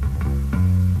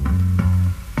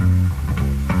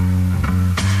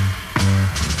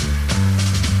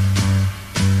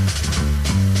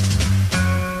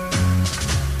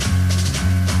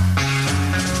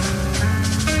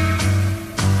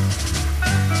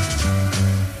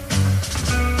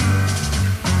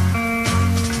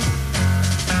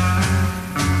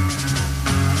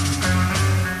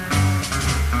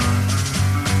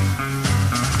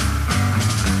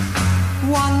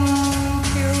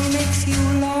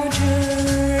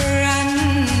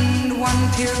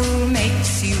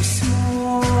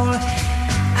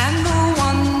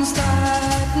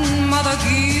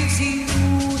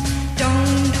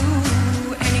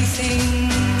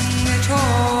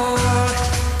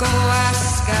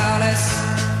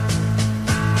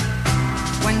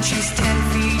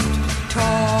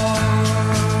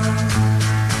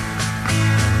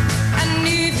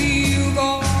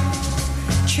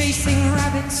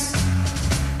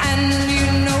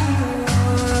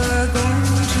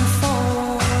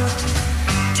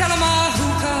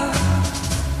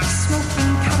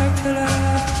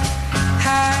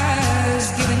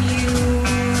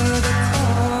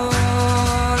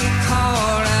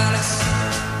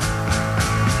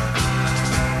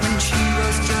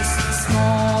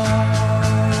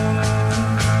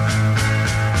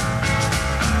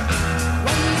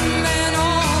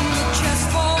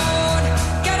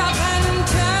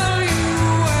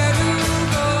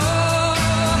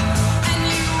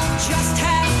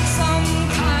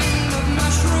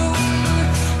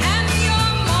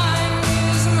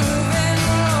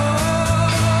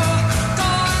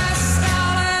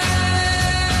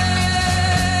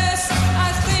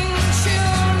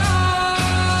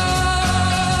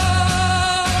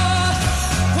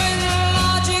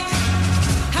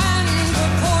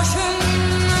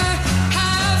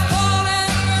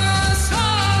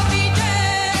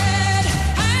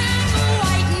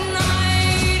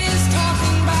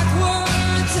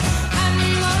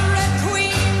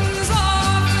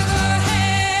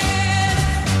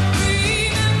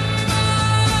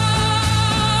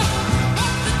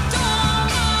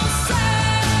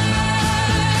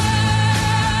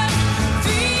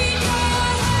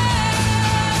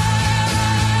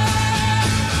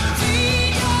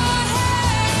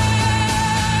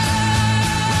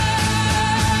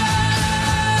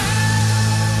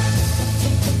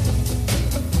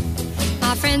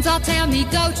 All tell me,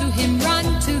 go to him, run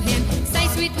to him, say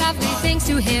sweet lovely things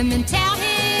to him and tell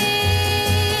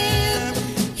him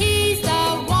he's the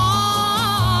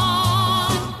one.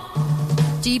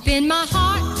 Deep in my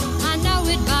heart, I know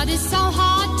it, but it's so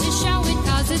hard to show it,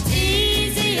 'cause it's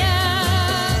easier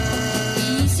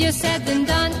said than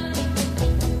done.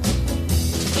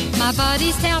 My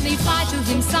buddies tell me, fly to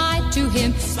him, side to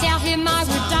him, tell him I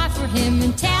would die for him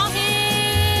and tell him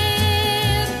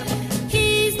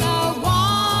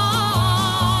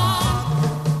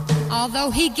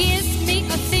although he gives me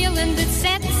a feeling that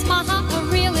sets my heart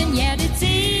a-reeling, yet it's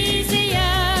easier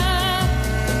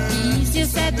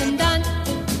said than done.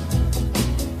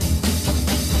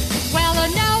 Well, I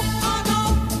know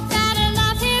that I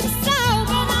love him so,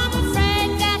 but I'm afraid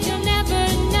that he'll never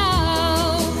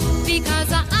know,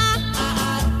 because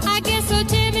I get so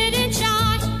timid and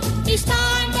shy each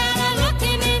time that I look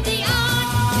him in the eye.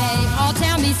 They all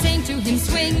tell me, sing to him,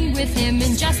 swing with him,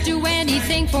 and just do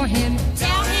anything for him.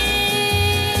 Tell him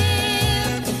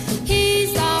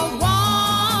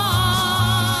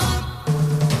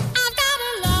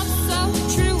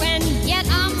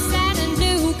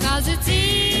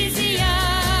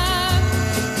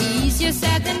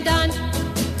said than done.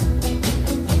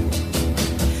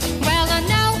 Well, I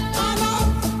know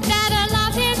that I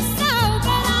love him so,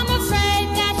 but I'm afraid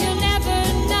that he'll never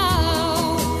know,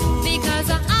 because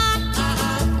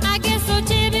I get so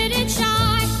timid and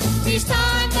shy each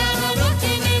time that I look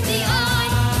him in the eye.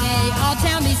 They all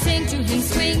tell me, sing to him,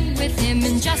 swing with him,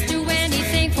 and just do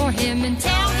anything for him and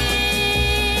tell him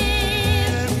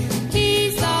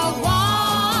he's the one.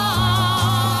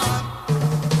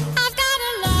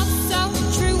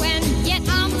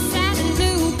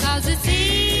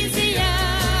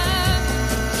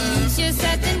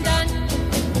 Said than done.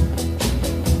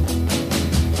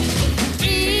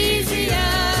 Easier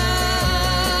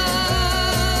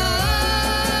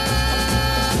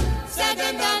said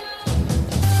than done.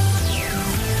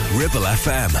 Ribble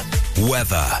FM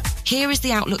weather. Here is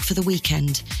the outlook for the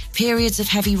weekend. Periods of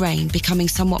heavy rain becoming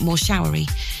somewhat more showery,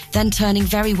 then turning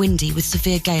very windy with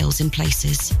severe gales in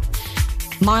places.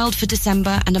 Mild for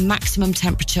December and a maximum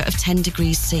temperature of 10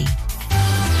 degrees C.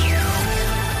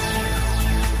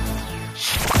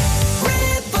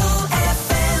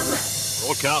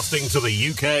 Broadcasting to the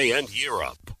UK and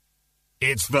Europe.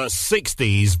 It's the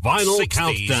 60s Vinyl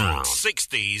Countdown.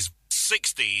 60s.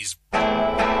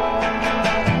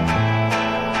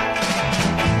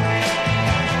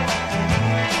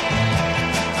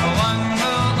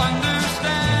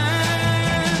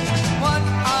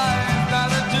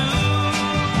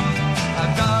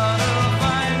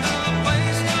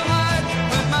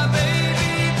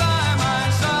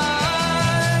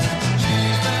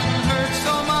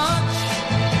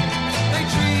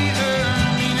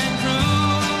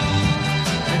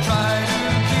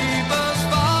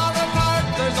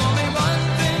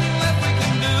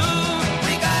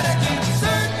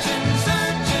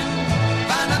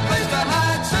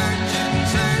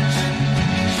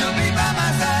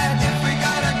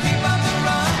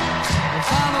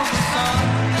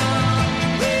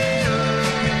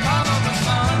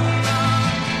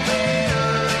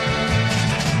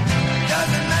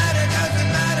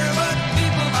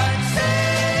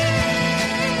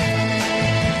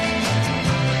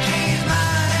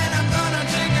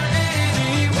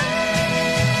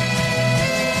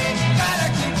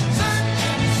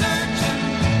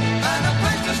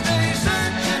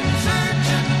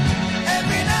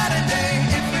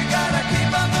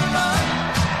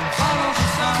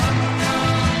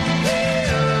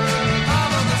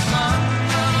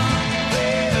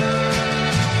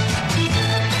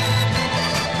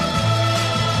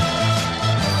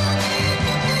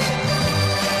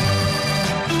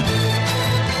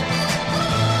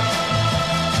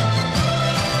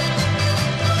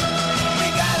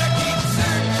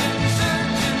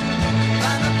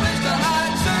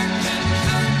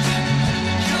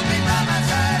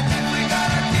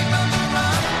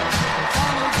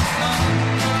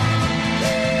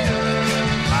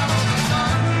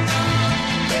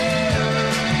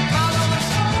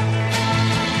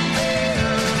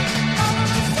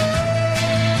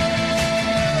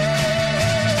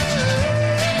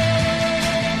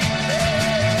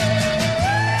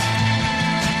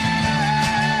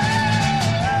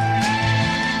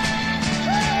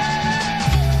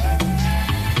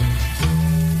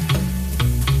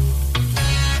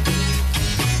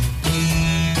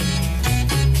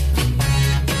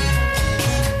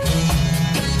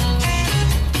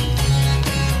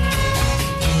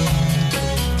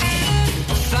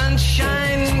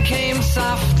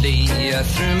 softly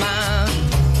through my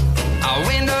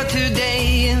window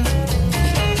today.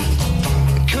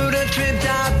 Could have tripped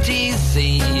out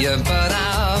easy, but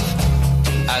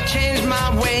I've changed my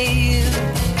ways.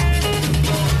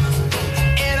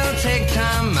 It'll take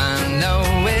time, I know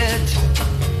it,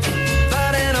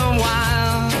 but in a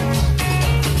while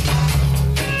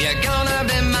you're gonna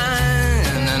be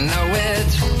mine. I know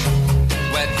it.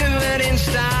 We'll do it in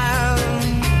style,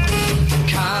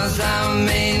 'cause I've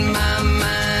made my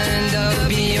mind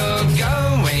up. You're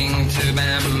going to be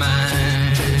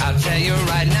mine. I'll tell you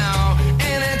right now,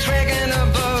 ain't a trick in a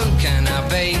book, and a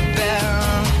baby,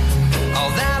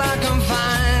 all that I can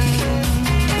find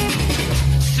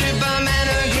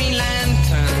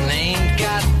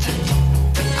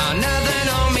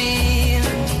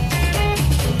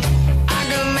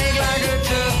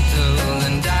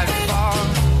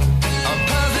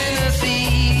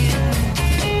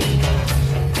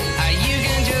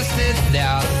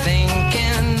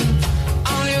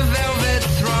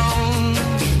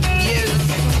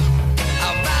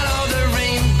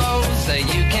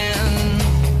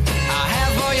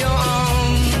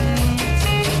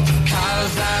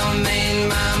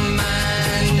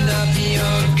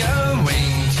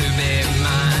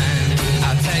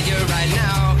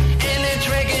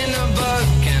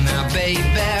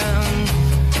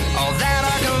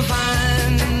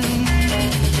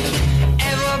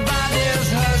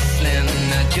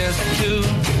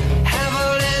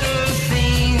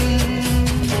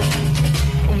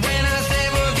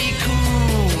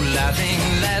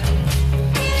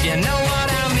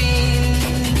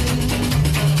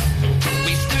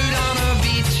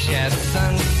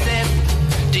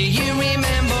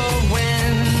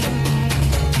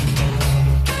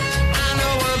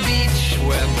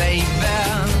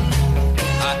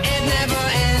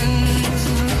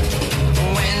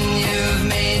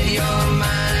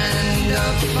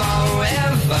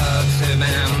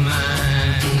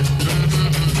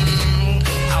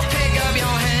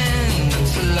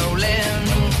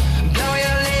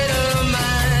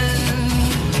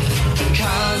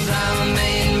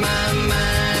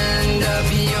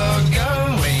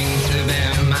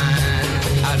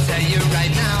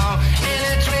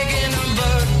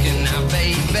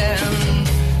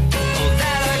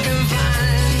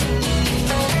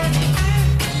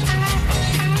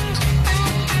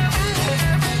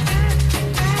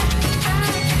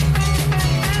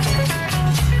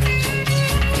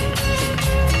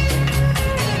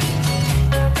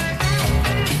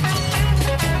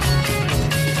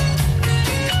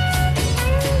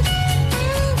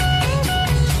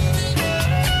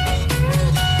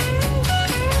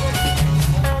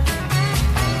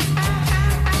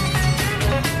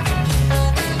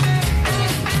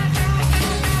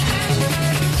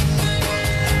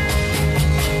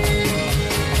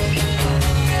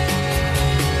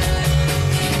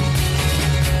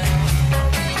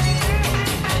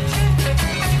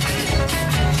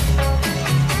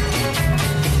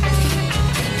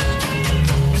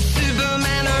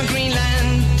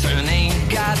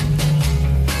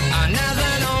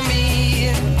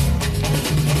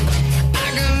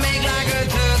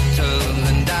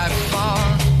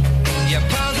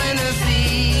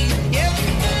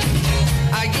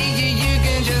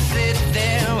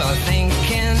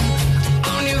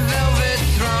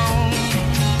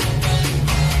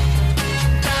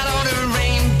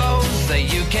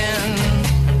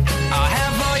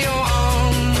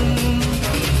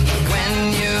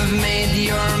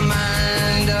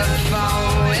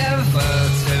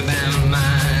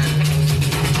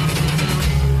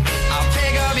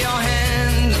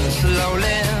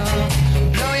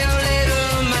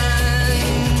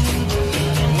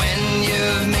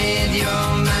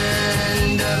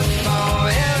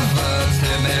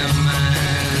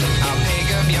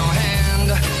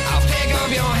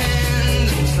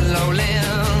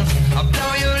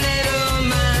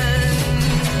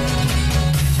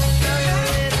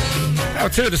Hour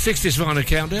 2 of the 60s Vinyl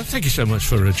Countdown. Thank you so much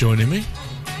for joining me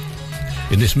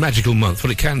in this magical month.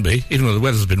 Well, it can be, even though the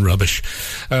weather's been rubbish.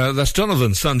 That's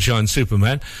Donovan, Sunshine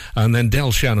Superman, and then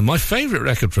Del Shannon. My favourite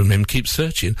record from him, Keep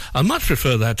Searching. I much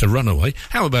prefer that to Runaway.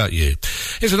 How about you?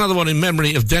 Here's another one in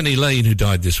memory of Denny Lane, who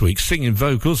died this week, singing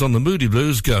vocals on the Moody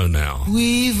Blues. Go Now.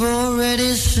 We've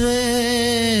already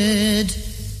said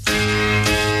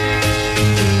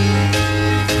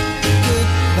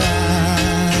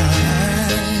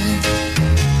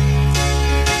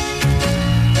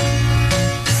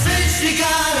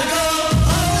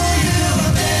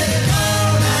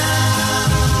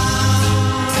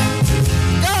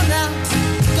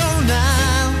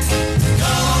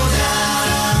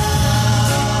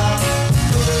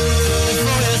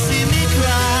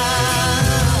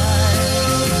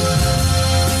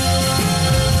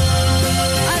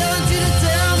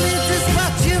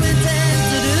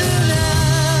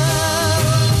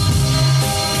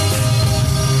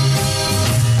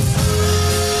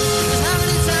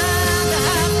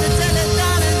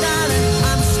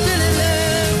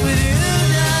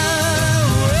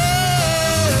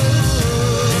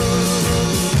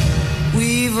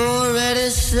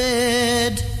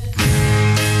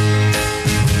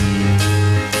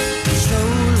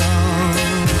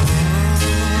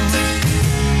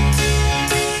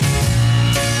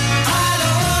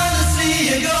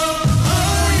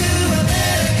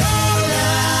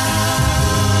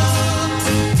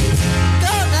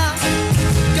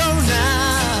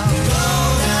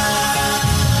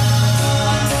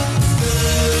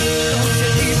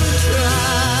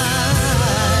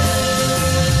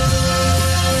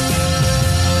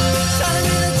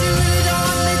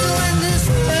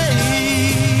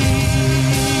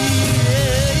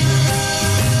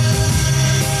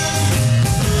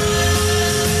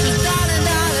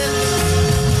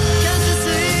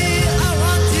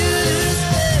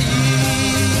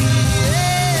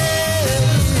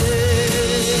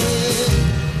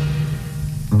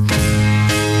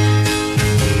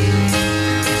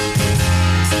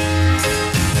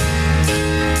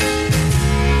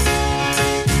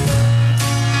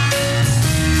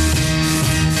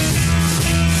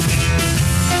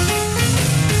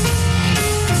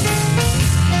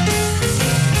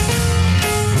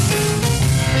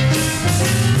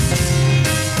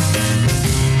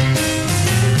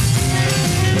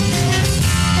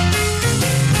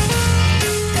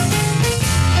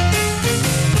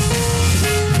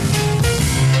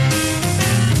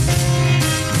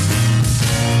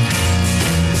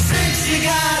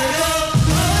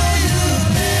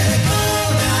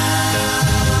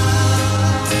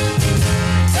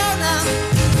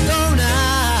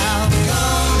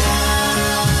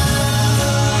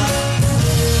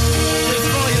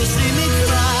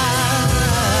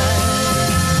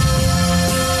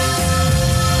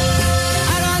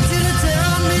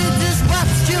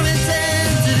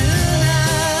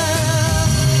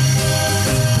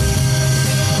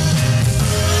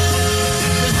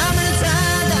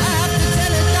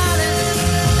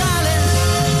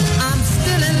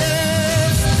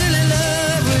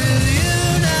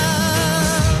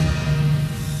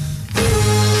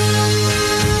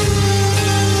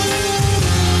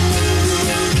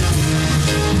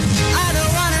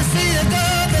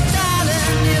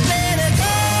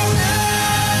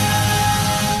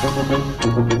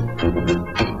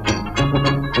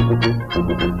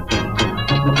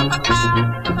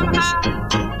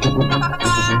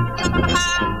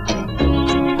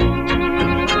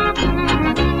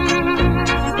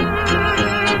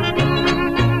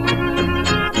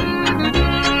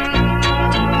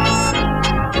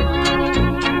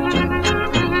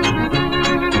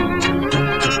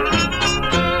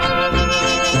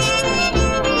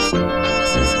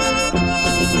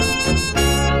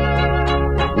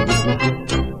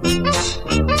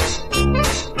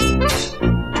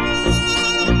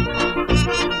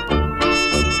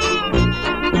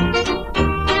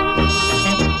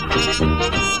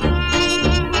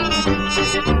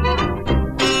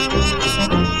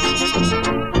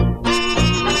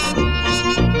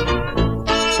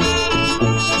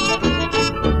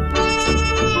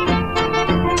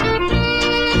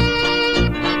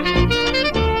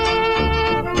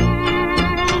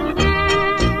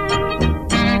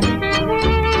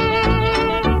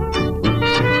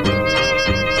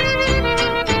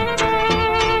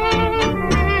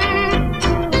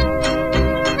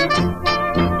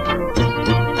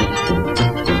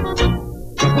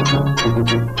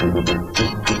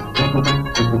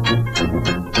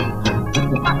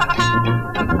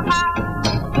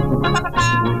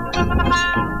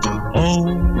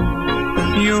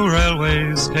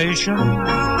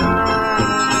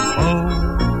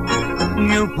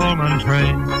Pullman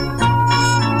train.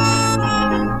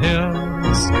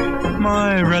 Here's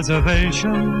my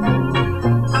reservation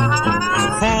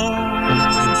for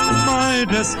my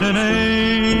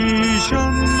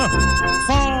destination,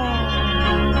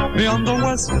 far beyond the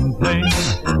western plain,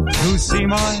 to see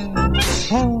my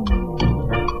home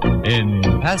in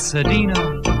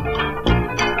Pasadena.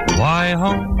 Why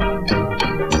home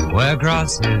where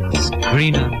grass is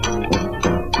greener,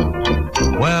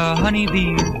 where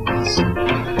honeybees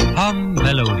hum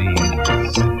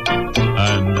melodies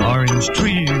and orange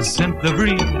trees scent the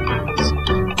breeze.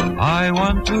 I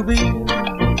want to be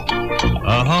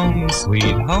a home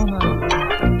sweet homer.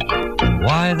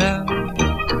 Why there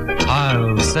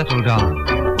I'll settle down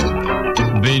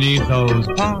beneath those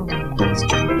palms,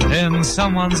 in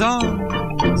someone's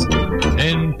arms,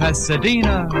 in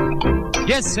Pasadena,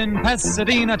 yes, in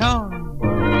Pasadena town.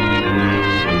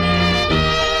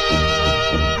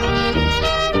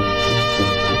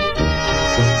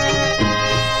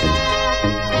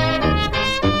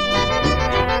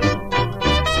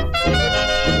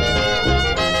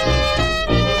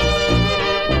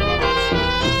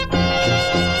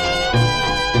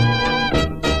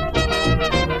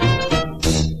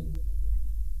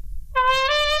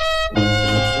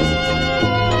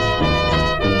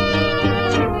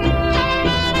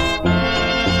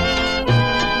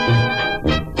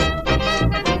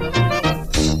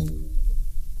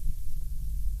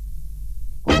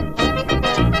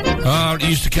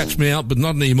 Used to catch me out, but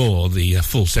not anymore. The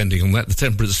full sending on that, the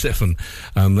Temperance 7,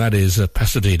 and that is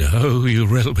Pasadena. Oh, you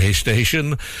railway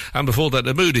station. And before that,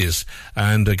 the Moody's,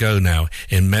 and Go Now,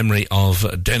 in memory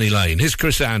of Denny Lane. Here's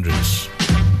Chris Andrews.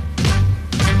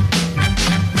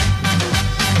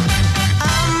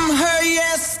 I'm her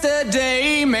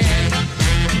yesterday man.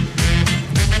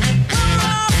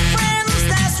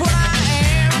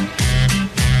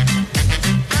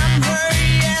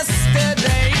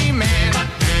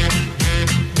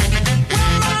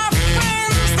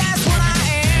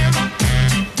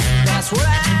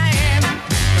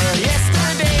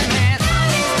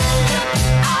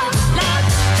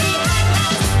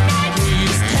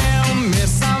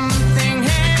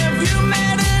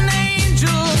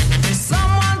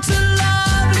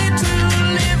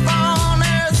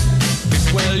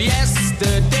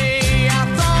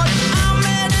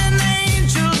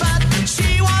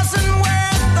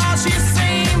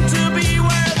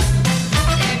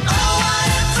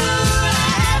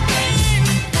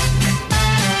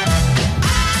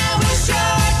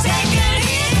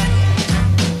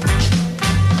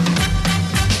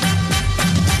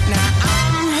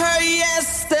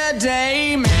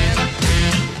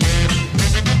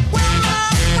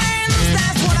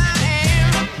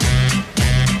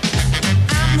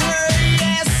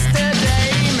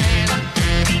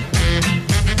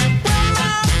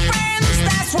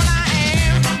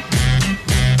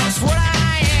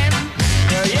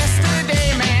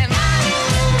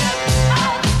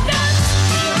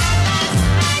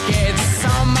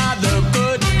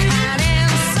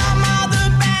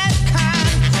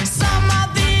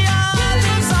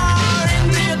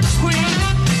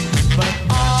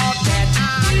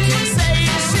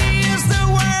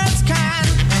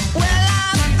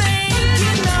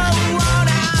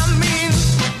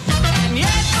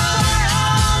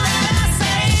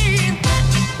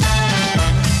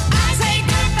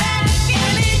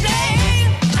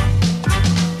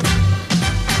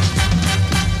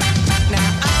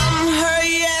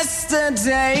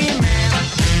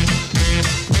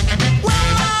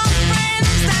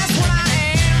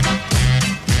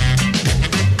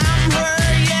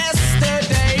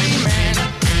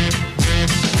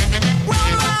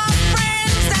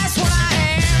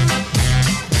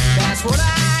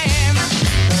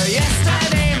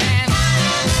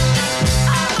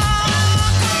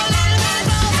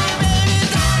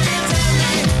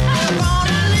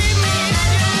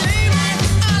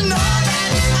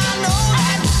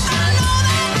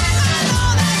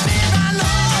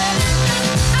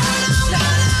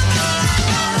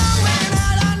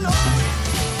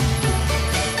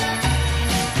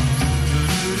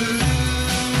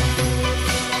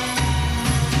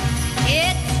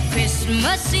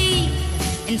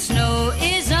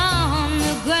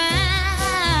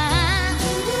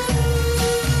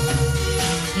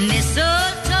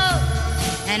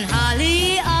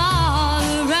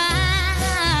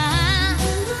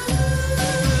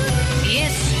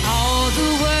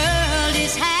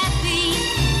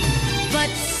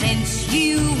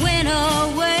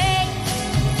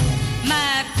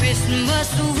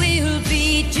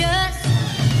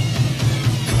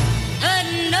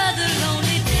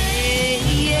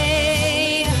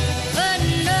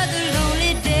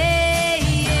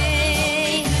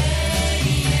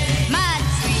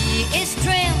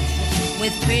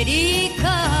 pretty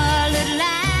colored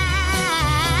light.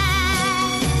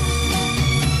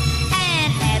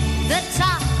 And at the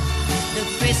top, the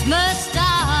Christmas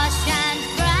star shines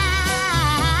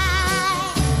bright.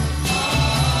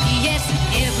 Yes,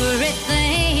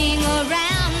 everything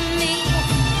around me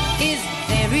is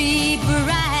very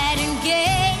bright and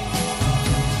gay.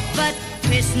 But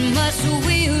Christmas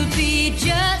will be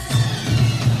just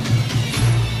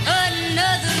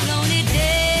another lonely day,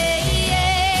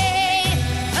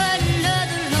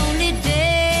 another lonely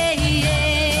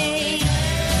day.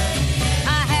 I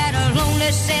had a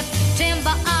lonely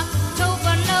September,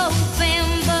 October,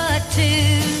 November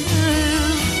too.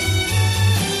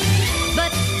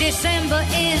 But December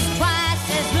is twice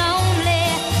as lonely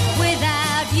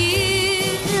without you.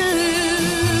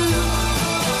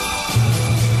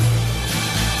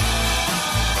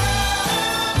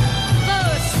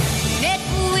 First, it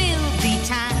will be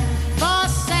time for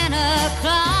Santa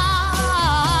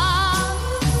Claus,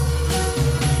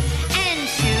 and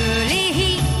surely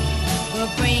he will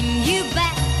bring you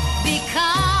back because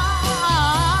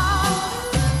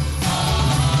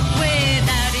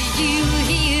without you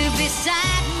here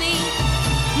beside me,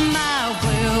 my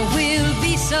world will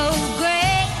be so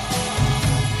gray,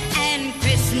 and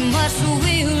Christmas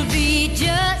will be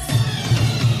just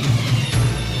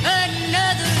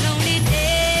another lonely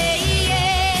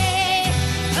day,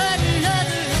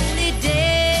 another lonely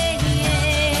day,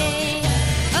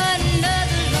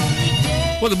 another lonely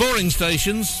day. Well, the boring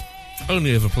stations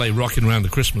only ever play Rockin' Round the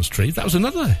Christmas Tree. That was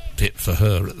another hit for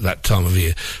her at that time of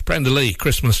year. Brenda Lee,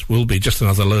 Christmas will be just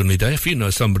another lonely day. If you know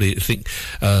somebody you think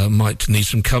might need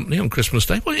some company on Christmas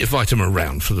Day, why don't you invite them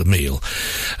around for the meal?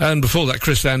 And before that,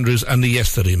 Chris Andrews and the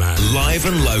Yesterday Man. Live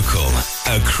and local,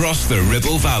 across the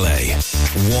Ribble Valley,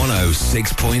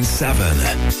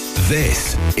 106.7.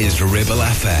 This is Ribble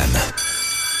FM.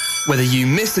 Whether you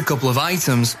missed a couple of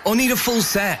items or need a full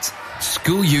set,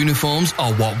 school uniforms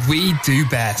are what we do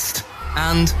best.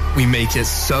 And we make it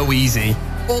so easy.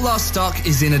 All our stock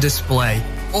is in a display,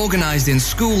 organised in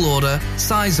school order,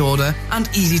 size order, and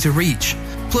easy to reach.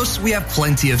 Plus, we have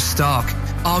plenty of stock.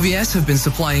 RVS have been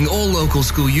supplying all local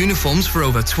school uniforms for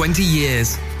over 20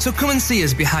 years. So come and see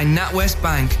us behind NatWest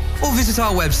Bank or visit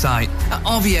our website at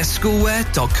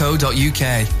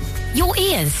rvsschoolwear.co.uk. Your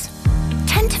ears.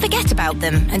 Tend to forget about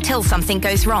them until something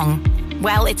goes wrong.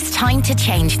 Well, it's time to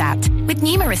change that. With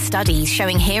numerous studies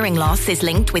showing hearing loss is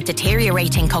linked with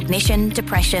deteriorating cognition,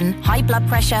 depression, high blood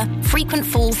pressure, frequent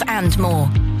falls and more.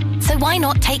 So why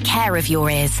not take care of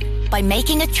your ears by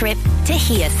making a trip to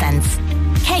HearSense?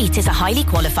 Kate is a highly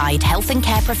qualified health and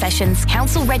care professions,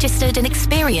 council registered and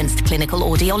experienced clinical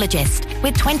audiologist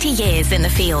with 20 years in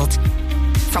the field.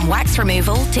 From wax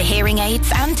removal to hearing aids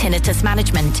and tinnitus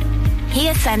management,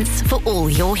 HearSense for all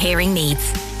your hearing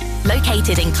needs.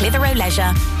 Located in Clitheroe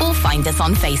Leisure, or find us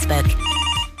on Facebook.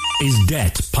 Is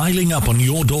debt piling up on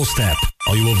your doorstep?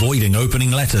 Are you avoiding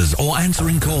opening letters or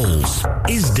answering calls?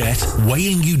 Is debt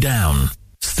weighing you down?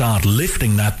 Start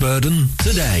lifting that burden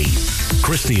today.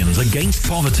 Christians Against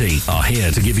Poverty are here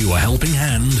to give you a helping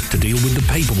hand to deal with the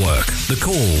paperwork, the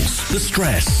calls, the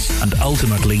stress, and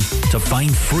ultimately to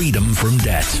find freedom from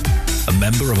debt. A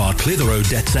member of our Clitheroe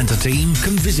Debt Centre team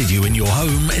can visit you in your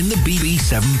home in the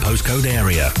BB7 postcode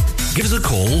area. Give us a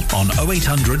call on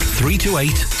 0800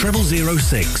 328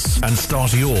 0006 and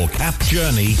start your CAP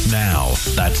journey now.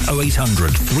 That's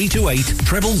 0800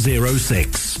 328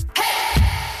 0006.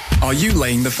 Are you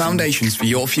laying the foundations for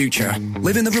your future?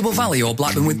 Live in the Ribble Valley or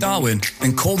Blackburn with Darwen?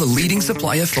 Then call the leading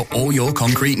supplier for all your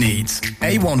concrete needs.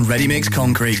 A1 Ready Mix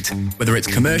Concrete. Whether it's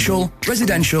commercial,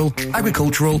 residential,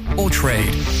 agricultural or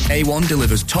trade, A1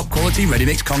 delivers top quality ready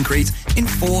mix concrete in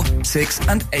 4, 6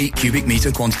 and 8 cubic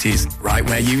metre quantities, right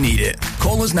where you need it.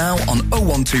 Call us now on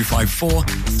 01254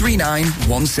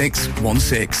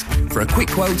 391616 for a quick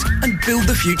quote and build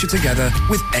the future together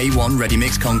with A1 Ready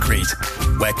Mix Concrete,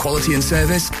 where quality and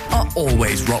service are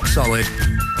always rock solid.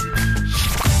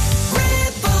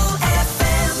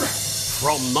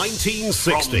 From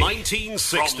 1960 to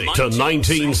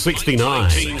 1969,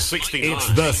 it's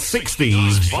the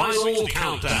 60s Vinyl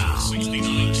Countdown.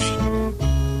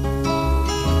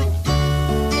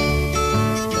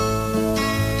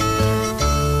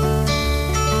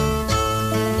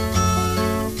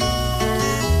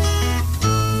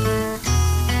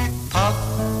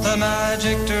 The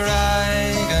magic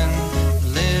dragon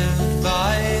lived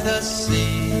by the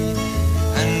sea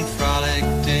and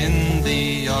frolicked in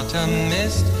the autumn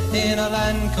mist in a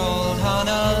land called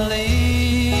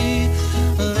Honolulu.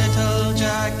 Little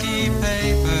Jackie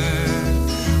Paper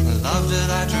loved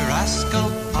that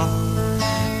rascal Pop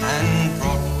and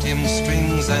brought him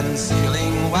strings and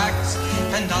sealing wax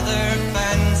and other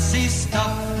fancy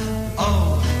stuff.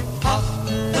 Oh, Puff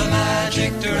the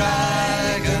magic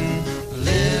dragon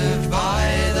lived by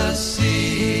the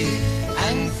sea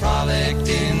and frolicked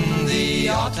in the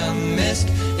autumn mist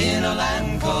in a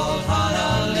land called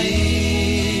Honolulu.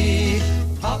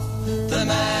 Puff the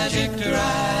magic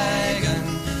dragon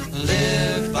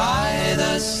lived by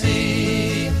the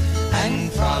sea and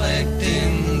frolicked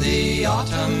in the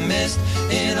autumn mist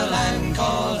in a land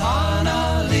called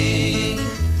Honolulu.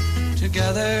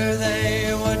 Together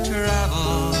they would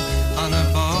travel on a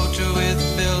boat with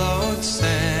billowed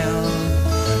sail.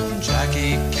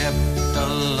 Jackie kept a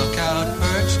lookout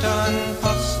perched on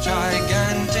Puff's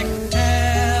gigantic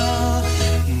tail.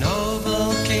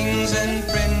 Noble kings and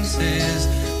princes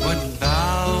would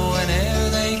bow whene'er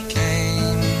they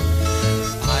came.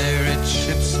 Pirate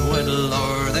ships would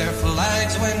lower their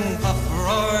flags when Puff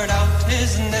roared out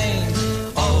his name.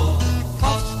 Oh,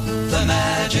 Puff the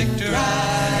magic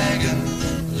dragon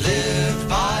lived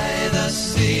by the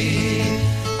sea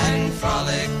and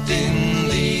frolicked in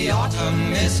the autumn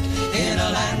mist in a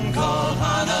land called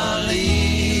Honolulu.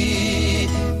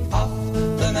 Puff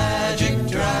the magic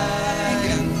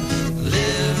dragon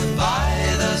lived by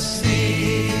the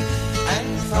sea and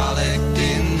frolicked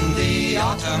in the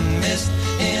autumn mist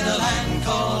in a land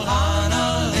called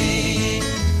Honolulu.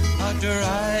 A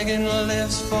dragon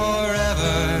lives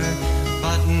forever,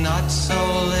 but not so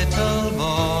little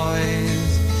boys.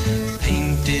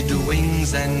 Painted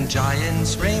wings and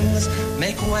giant's rings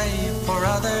make way for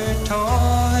other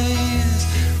toys.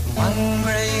 One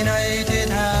gray night it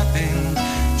happened,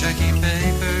 Jackie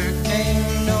Paper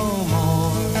came no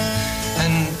more,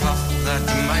 and Puff that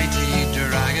mighty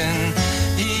dragon,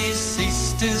 he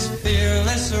ceased his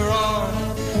fearless roar.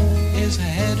 His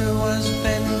head was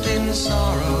bent in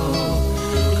sorrow,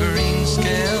 green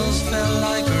scales fell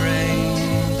like rain.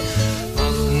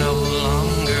 Puff no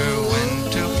longer went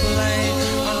to play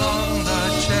along the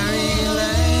cherry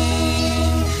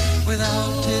lane.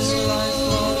 Without his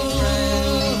lifelong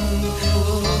friend,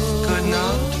 Puff could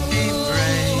not be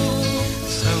brave.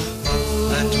 So Puff,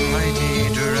 that mighty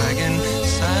dragon,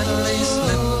 sadly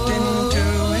slipped into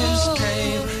his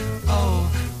cave. Oh,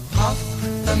 Puff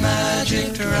the magic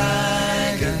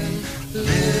dragon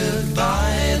lived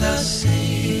by the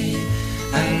sea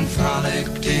and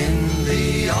frolicked in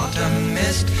the autumn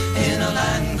mist in a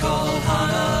land called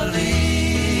Honolulu.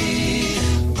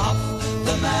 Puff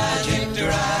the magic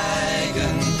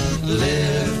dragon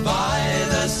lived by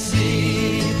the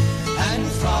sea and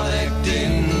frolicked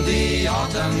in the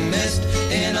autumn mist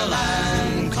in a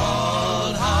land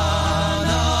called Honolulu.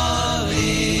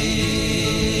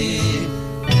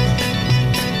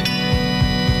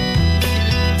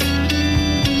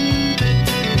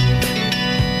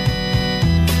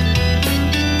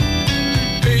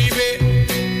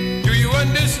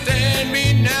 Understand me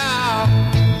now.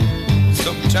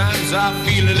 Sometimes I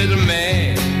feel a little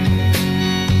mad,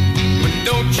 but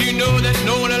don't you know that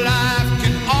no one alive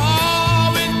can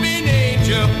always be an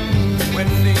angel? When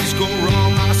things go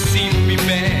wrong, I seem to be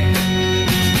bad,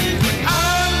 but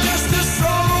I'm just a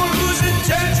soul whose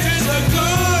intentions are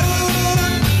good.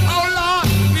 Oh Lord,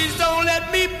 please don't let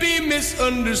me be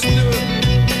misunderstood.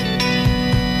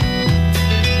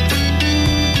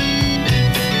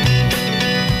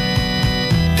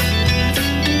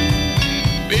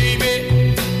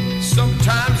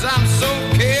 Sometimes I'm so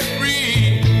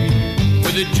carefree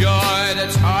with a joy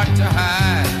that's hard to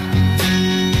hide.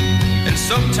 And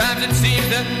sometimes it seems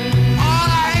that all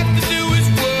I have to do is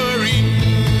worry,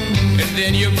 and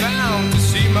then you're bound to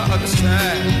see my other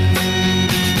side.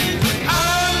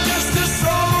 I'm just a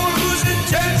soul whose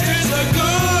intentions are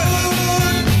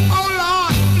good. Oh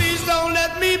Lord, please don't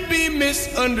let me be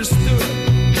misunderstood.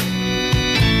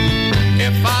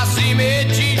 If I seem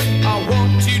edgy, I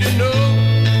want you to know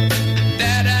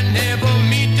that I never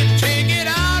mean to take it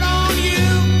out on you.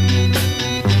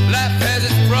 Life has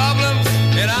its problems,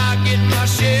 and I get my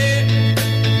share,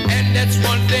 and that's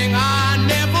one thing I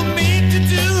never mean to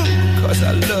do, 'cause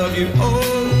I love you. Oh,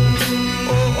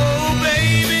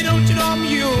 baby, don't you know I'm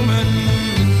human?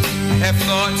 I have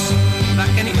thoughts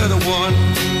like any other one.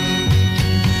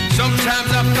 Sometimes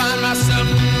I find myself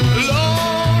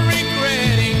alone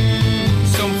regretting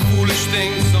some foolish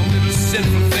thing, some little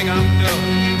sinful thing I've done.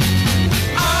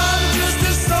 I'm just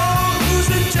a soul whose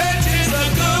intentions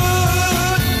are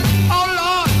good. Oh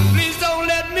Lord, please don't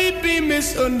let me be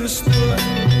misunderstood.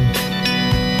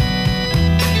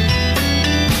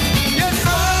 Yes,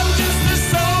 I'm just a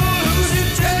soul whose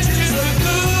intentions are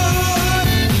good.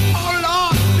 Oh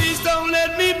Lord, please don't let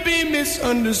me be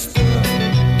misunderstood.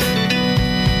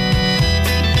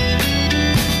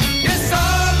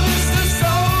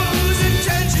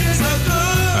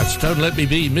 Don't Let Me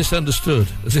Be Misunderstood,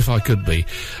 as if I could be,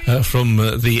 from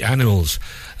the Animals.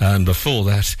 And before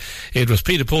that, it was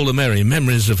Peter, Paul and Mary,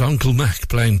 Memories of Uncle Mac,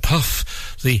 playing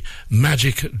Puff the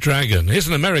Magic Dragon. Here's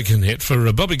an American hit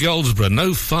for Bobby Goldsboro,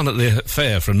 No Fun at the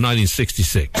Fair, from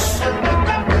 1966.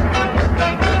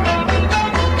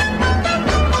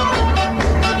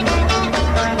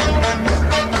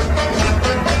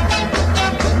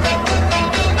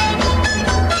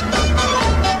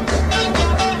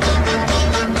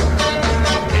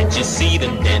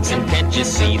 Can't you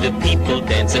see the people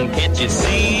dancing? Can't you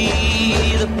see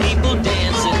the people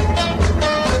dancing?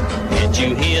 Can't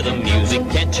you hear the music?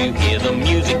 Can't you hear the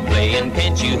music playing?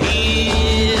 Can't you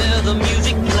hear the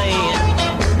music playing?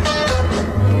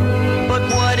 But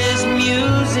what is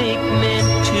music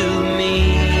meant to me?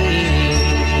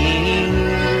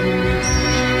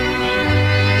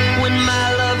 When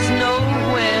my love's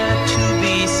nowhere to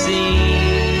be seen.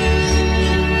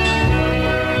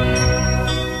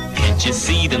 Can't you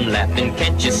see them laughing?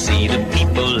 Can't you see the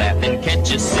people laughing? Can't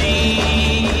you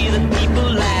see the people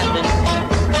laughing?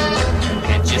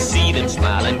 Can't you see them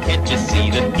smiling? Can't you see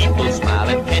the people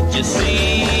smiling? Can't you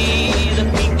see the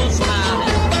people smiling?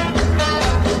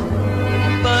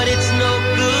 But it's no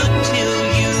good till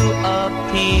you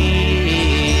appear.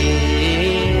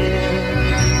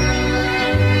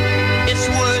 It's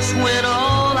worse when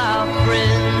all our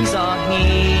friends are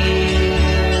here.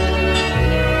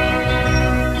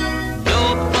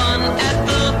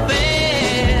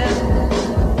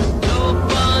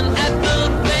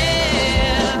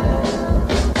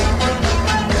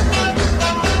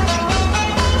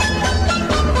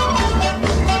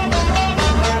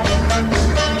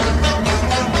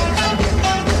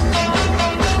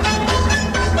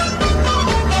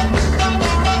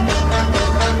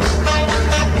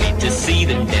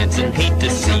 Hate to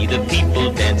see the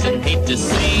people dancing, hate to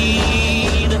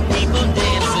see the people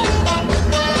dancing.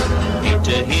 Hate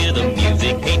to hear the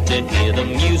music, hate to hear the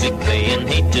music playing,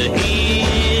 hate to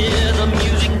hear the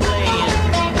music playing.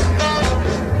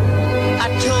 I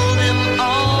told them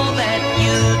all that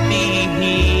you'd be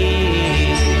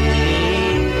here.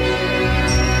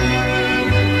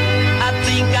 I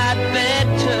think I'd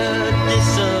better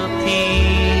disappear.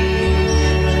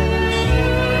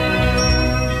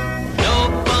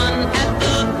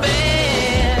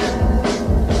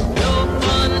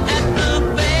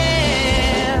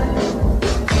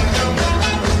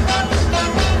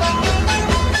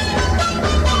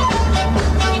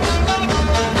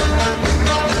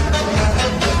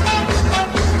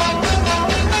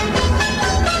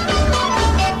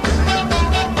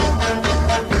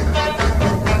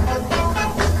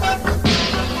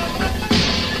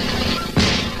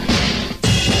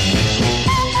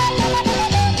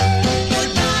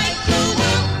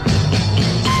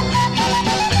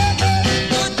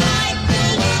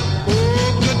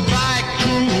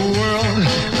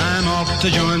 To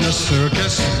join the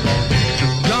circus,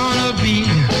 gonna be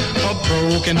a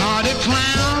broken-hearted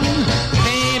clown.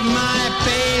 Paint my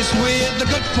face with a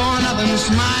good-for-nothing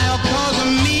smile, 'cause a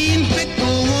mean,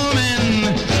 fickle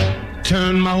woman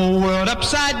turned my whole world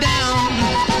upside down.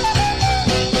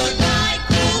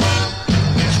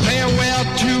 Farewell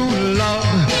to love,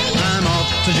 I'm off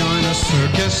to join the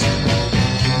circus.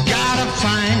 Gotta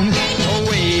find a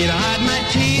way to hide my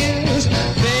tears.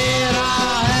 Then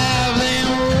I'll have them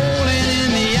rolling in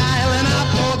the aisle, and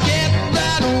I'll forget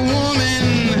that woman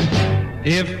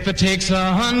if it takes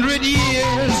 100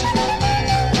 years.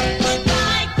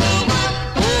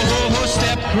 Oh,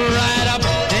 step right up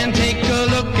and take a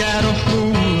look at a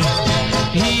fool.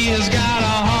 He has got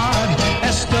a heart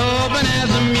as stubborn as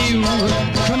a mule.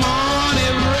 Come on,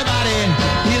 everybody,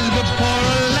 he's good for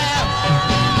a laugh,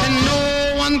 and no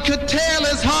one could tell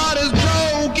his heart is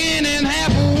broken in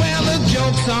half. Well, the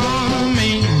joke's on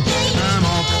me. I'm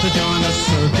off to join the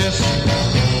circus.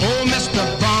 Oh, Mr.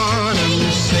 Barnum,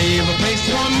 save a place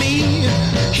for me.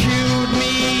 Shoot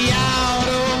me out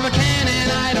of a cannon,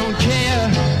 I don't care.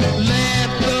 Let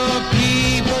the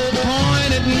people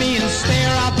point at me and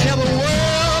stare. I'll tell the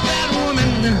world that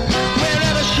woman,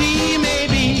 wherever she may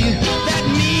be, that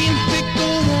mean,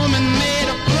 fickle woman made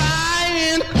a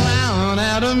crying clown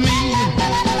out of me.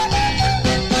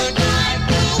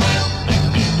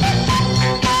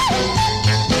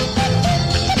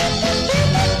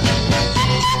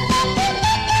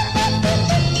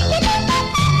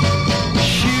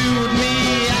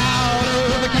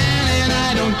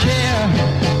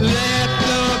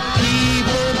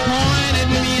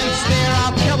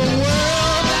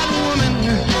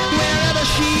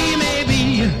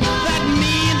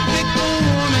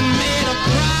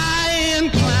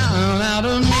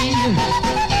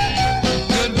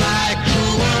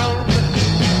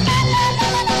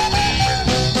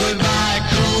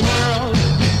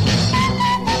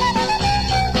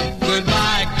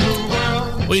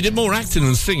 Well, he did more acting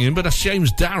than singing, but that's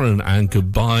James Darren and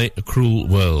Goodbye a Cruel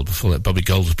World. Before that, Bobby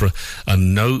Goldsboro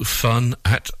and No Fun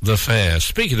at the Fair.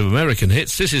 Speaking of American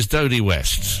hits, this is Dodie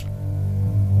West.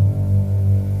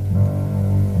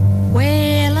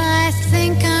 Well, I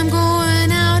think I'm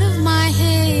going out of my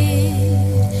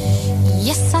head.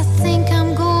 Yes, I think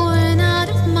I'm going out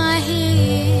of my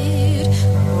head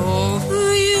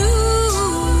over you.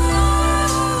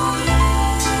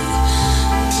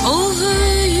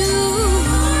 Over you.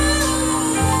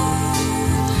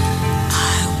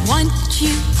 I want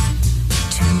you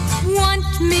to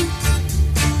want me.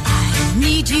 I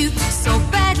need you so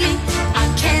badly.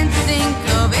 I can't think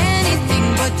of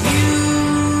anything but you.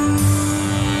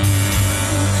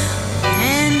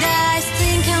 And I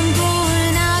think I'm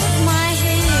going out of my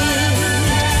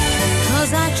head,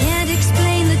 'cause I can't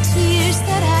explain the tears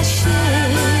that I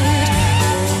shed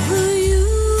over you,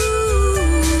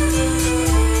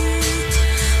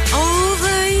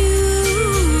 over you.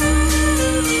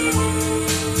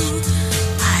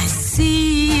 I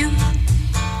see you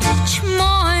each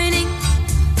morning,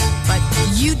 but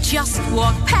you just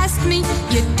walk past me.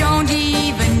 You don't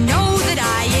even know that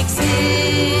I exist.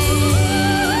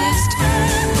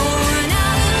 Going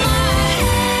out of my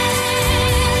head,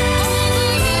 over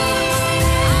you,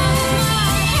 out of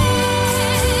my head,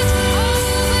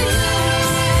 over you,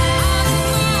 out of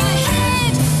my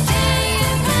head, day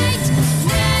and night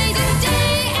and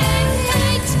day and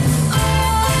night.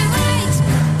 All right,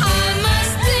 I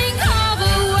must think of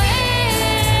a way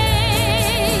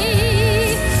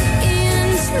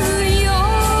into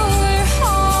your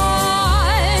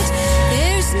heart.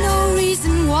 There's no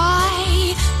reason why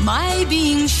my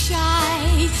being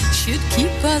shy should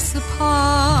keep us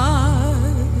apart.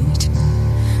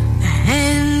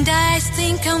 And I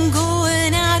think I'm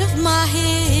going out of my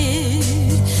head.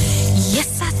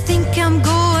 Yes, I think I'm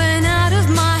going out of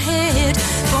my head.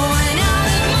 Going out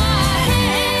of my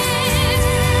head.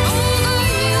 Over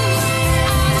you,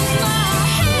 out of my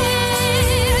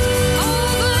head.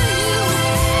 Over you,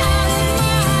 out of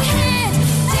my head.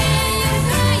 Day and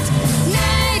night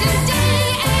and day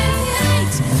and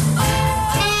night.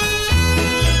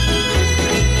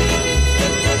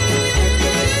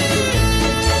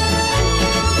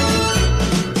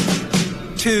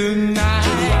 Tonight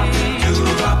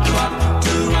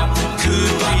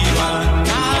could be the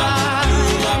night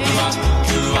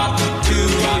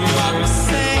to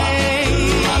say,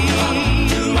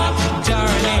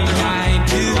 darling, I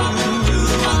do. And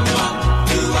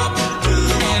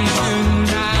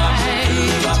tonight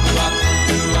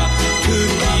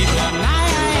could be the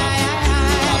night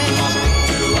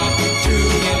to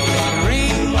get that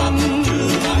ring around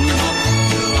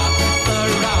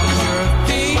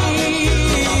your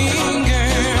finger.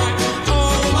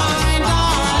 Oh, my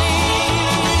darling,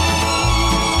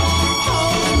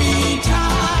 hold me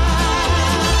tight.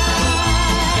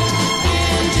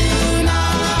 And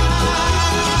tonight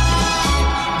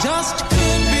just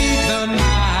could be the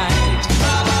night.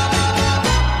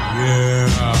 Yeah.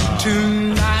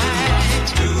 Tonight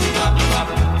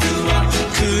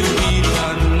could be the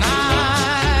night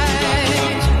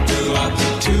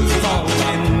to fall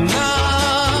in love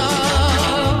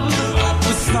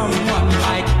with someone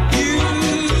like you.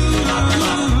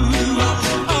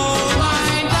 Oh,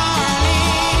 my darling,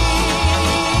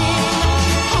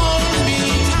 hold me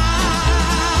tight.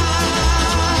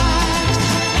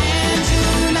 And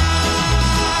tonight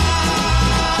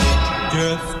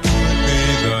just could be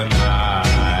the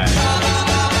night.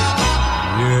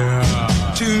 Yeah.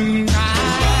 Tonight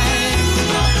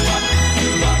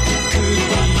could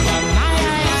be the night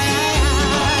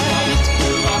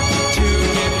to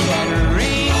get that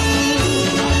ring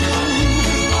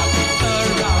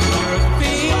around your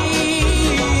finger.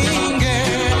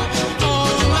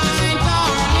 Oh, my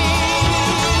darling,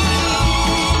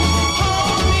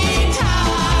 hold me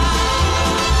tight.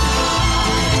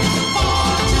 For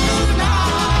tonight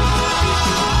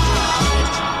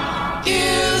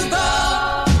is the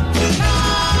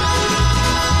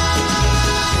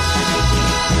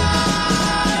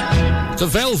The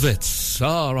Velvets.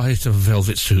 All right, a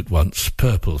velvet suit once.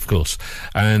 Purple, of course.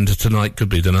 And tonight could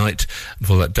be the night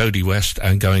for that Dodie West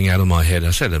and Going Out of My Head.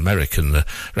 I said American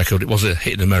record. It was a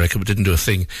hit in America, but didn't do a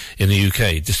thing in the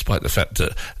UK, despite the fact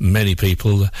that many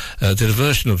people did a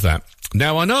version of that.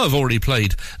 Now, I know I've already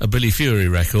played a Billy Fury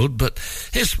record, but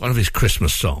here's one of his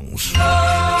Christmas songs.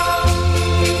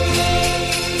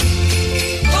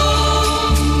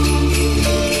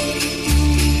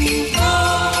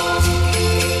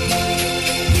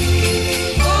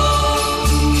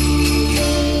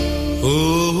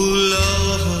 Oh,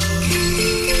 Lord,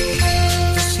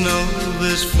 the snow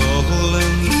is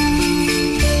falling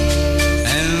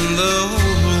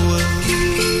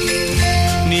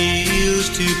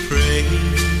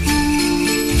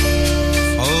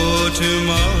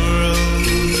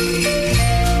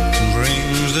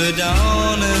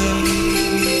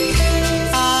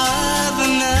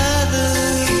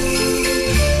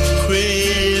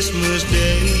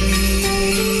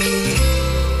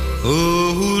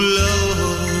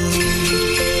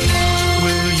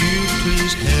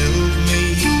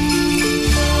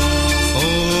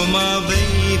my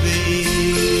baby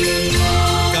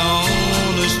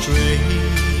gone astray.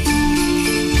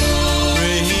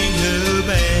 Bring her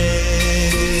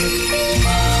back,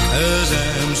 'cause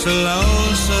I'm so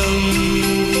lonesome.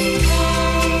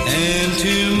 And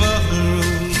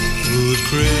tomorrow's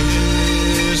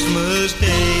Christmas Day.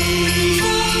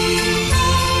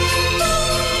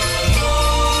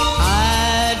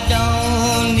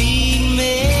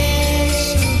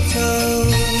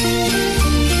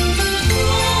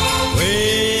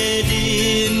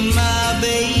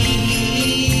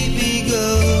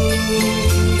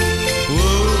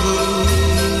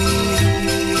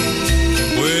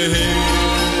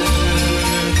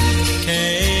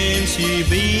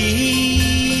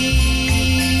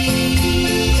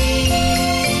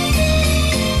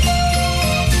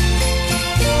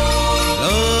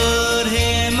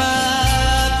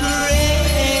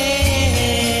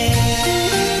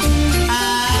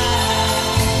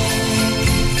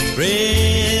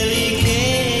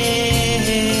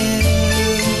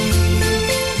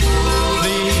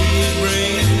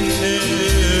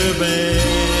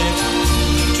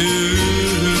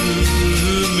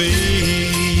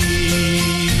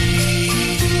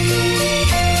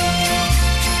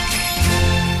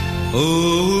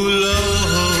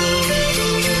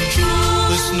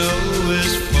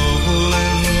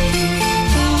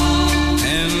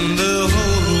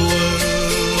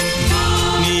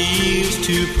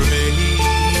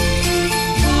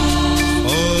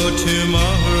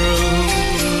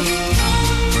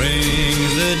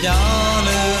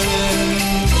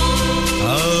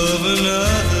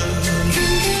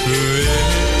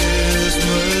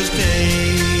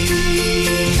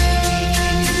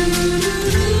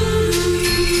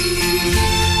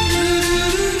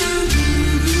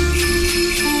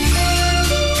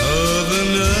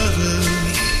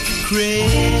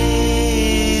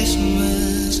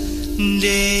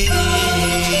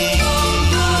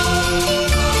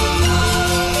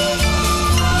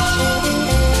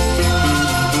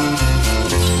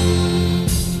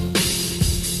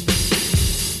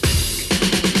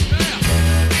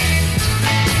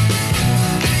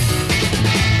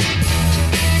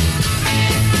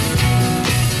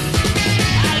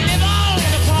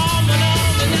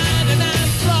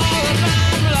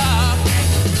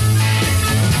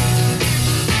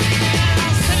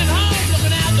 Sitting home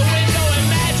looking out the window,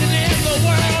 imagining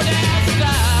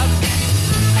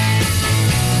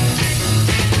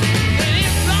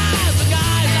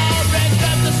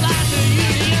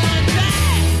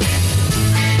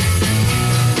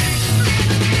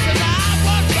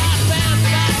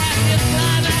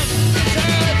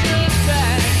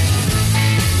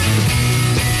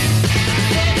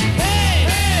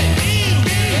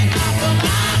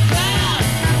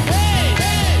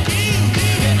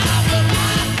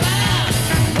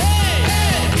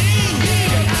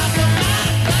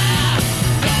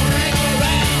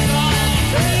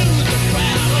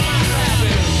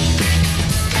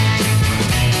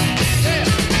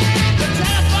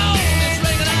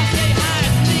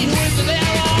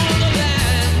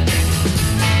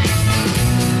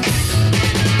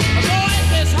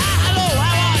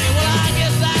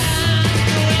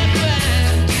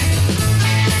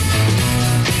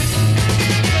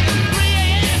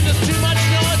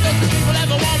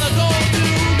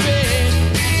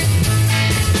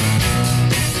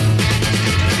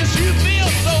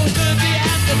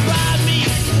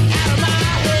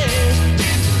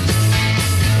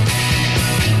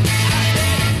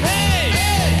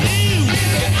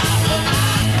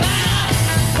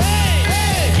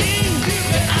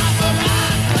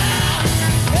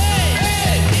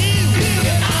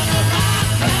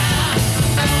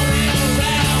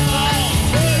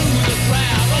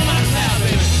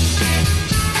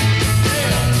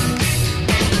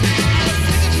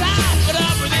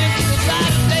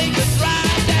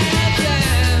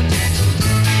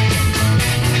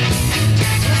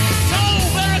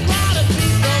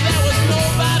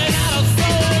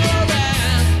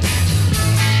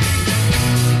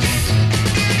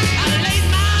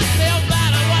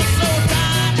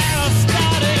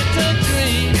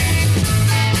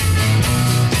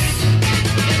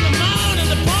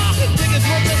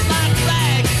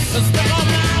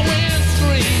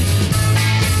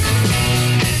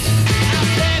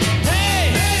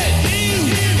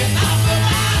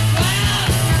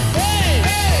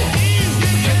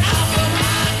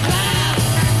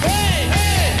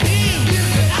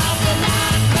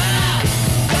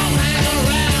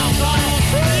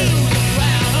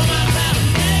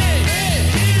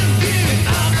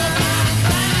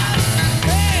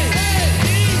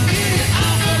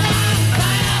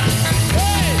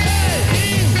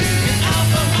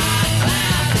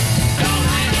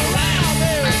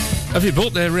Have you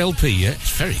bought their LP yet?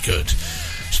 It's very good.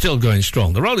 Still going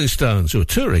strong. The Rolling Stones, who are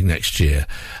touring next year,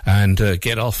 and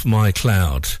Get Off My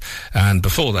Cloud. And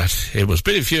before that, it was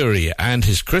Billy Fury and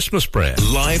his Christmas Prayer.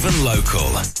 Live and local,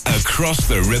 across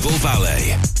the Ribble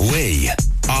Valley, we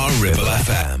are Ribble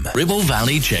FM. Ribble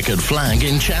Valley Checkered Flag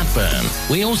in Chatburn.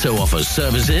 We also offer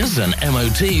services and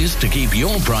MOTs to keep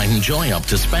your pride and joy up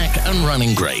to spec and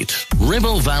running great.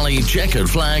 Ribble Valley Checkered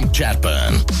Flag,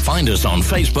 Chatburn. Find us on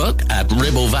Facebook at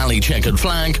Ribble Valley Checkered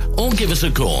Flag or give us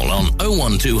a call on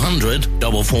 01200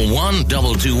 441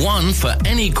 221 for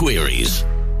any queries.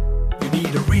 You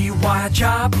need a rewire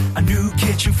job, a new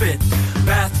kitchen fit,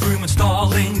 bathroom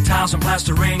installing, tiles and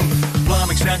plastering,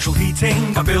 plumbing, central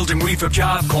heating, a building refurb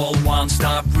job. Call One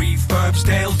Stop Refurbs,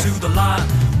 Dale to the lot.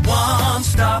 One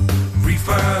Stop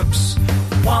Refurbs.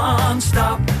 One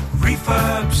Stop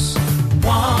Refurbs.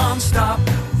 One Stop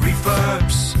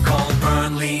Refurbs. Call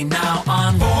Burnley now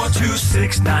on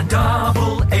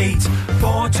 426-988.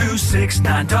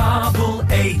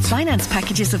 426-988. Finance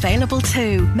packages available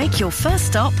too. Make your first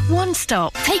stop One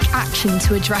Stop. Take action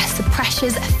to address the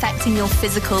pressures affecting your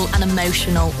physical and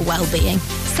emotional well-being.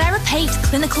 Sarah Pate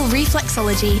Clinical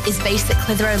Reflexology is based at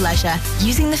Clitheroe Leisure.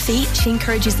 Using the feet, she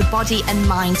encourages the body and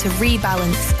mind to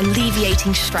rebalance,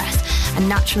 alleviating stress and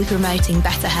naturally promoting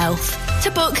better health. To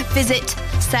book, visit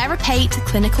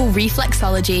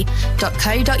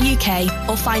sarahpateclinicalreflexology.co.uk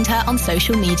or find her on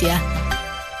social media.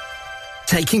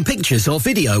 Taking pictures or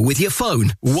video with your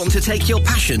phone? Want to take your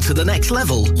passion to the next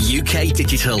level? UK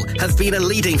Digital have been a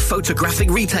leading photographic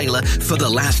retailer for the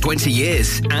last 20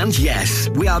 years. And yes,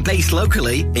 we are based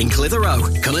locally in Clitheroe.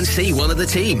 Come and see one of the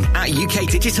team at UK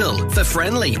Digital for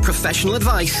friendly, professional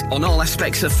advice on all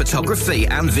aspects of photography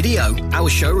and video. Our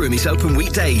showroom is open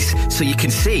weekdays, so you can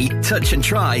see, touch and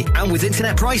try. And with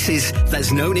internet prices,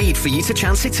 there's no need for you to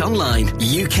chance it online.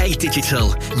 UK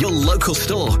Digital, your local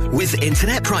store with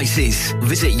internet prices.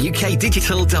 Visit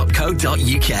ukdigital.co.uk.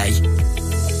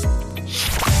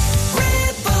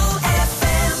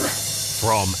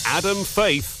 From Adam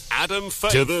Faith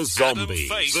to the Zombies.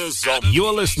 You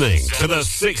are listening to the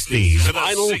 60s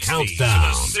Final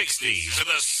Countdown. To the 60s, to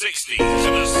the 60s, to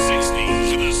the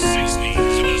 60s, to the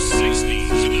 60s, to the 60s,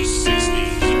 to the 60s.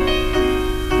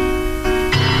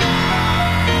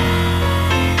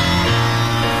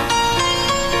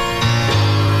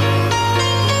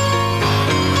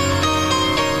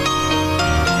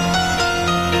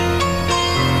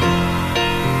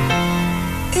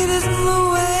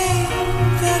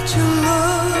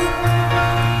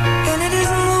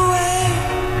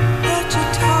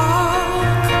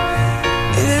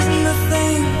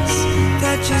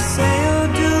 Say or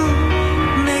do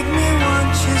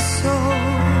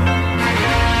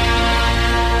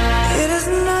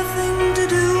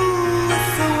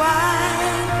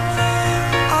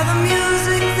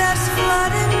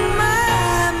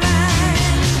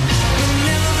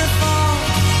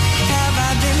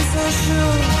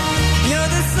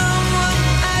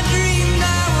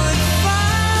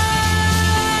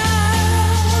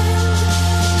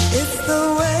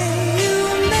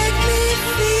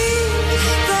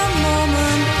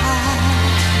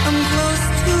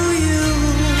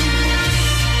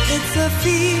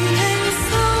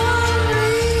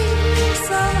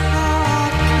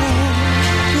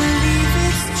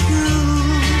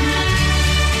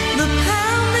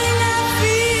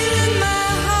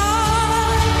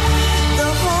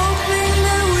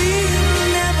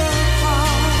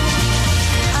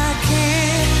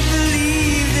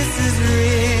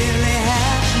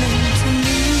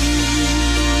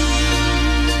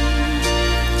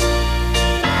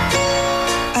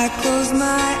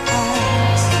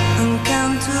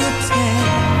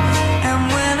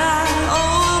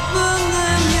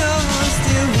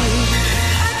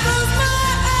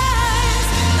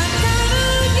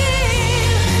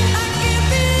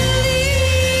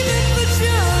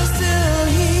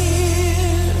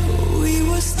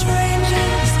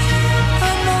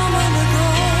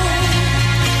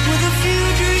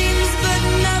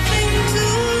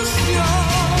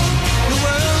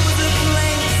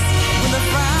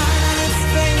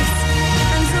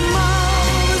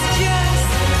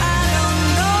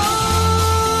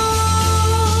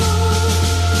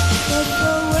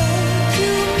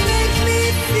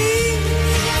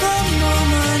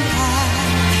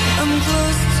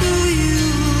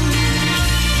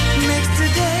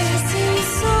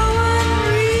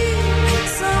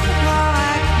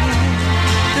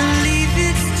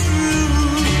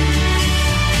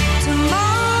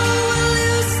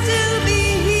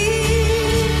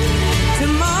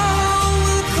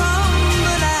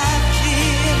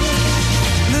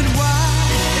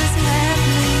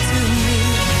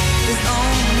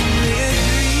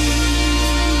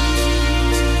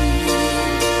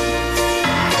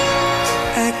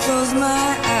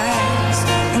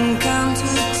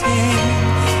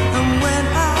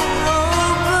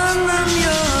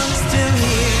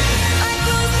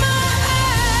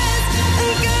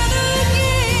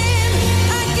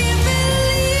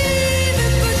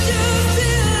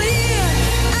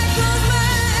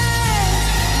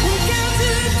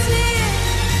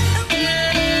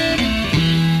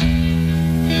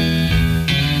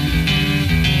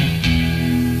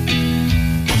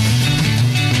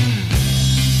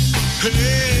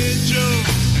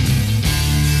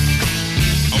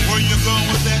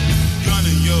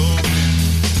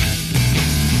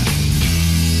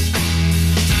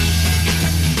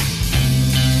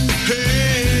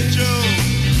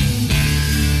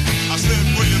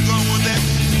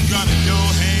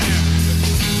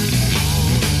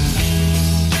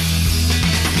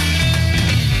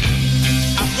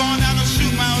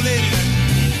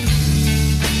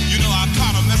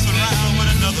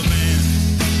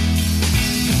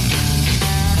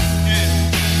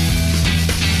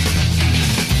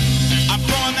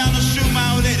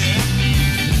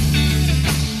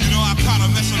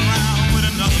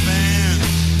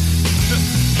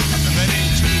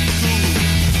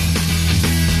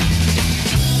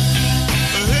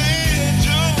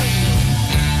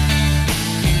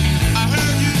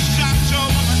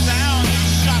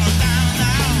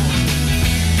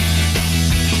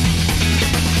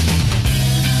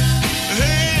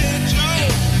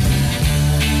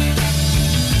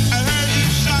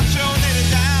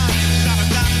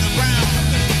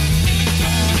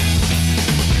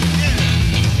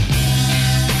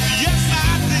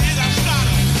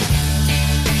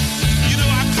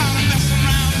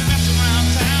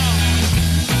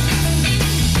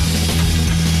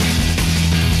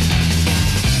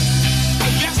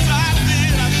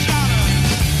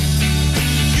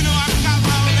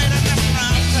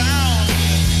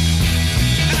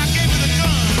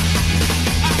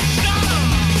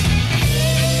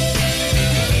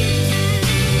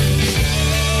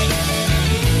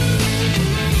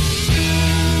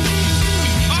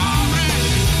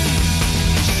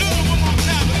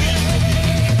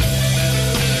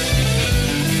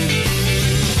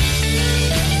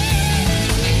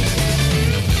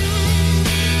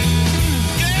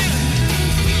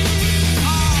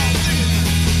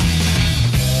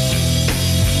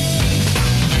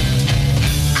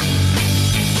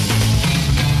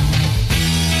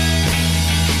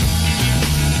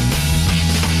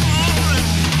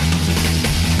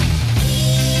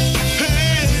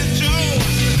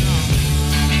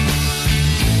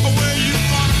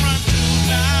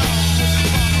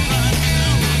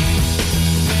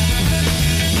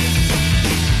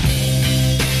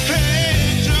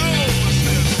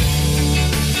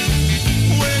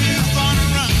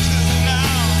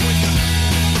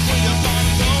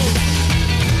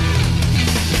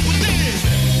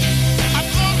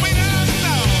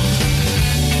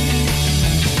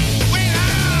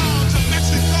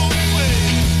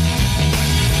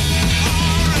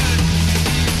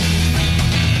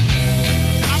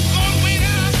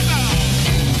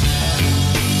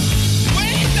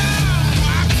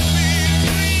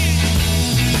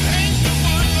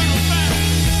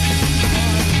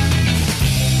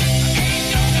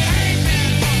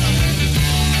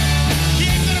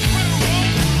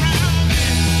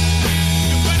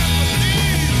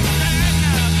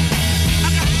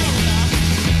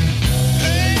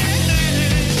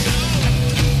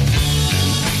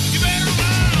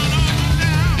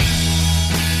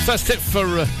first tip for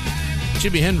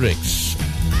Jimi Hendrix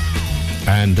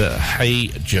and Hey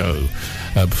Joe.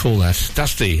 Before that,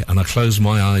 Dusty and I Close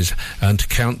My Eyes and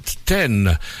Count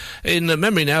 10. In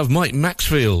memory now of Mike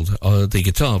Maxfield, the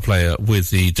guitar player with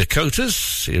the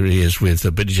Dakotas. Here he is with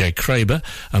Billy J. Kramer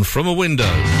and From a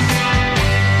Window.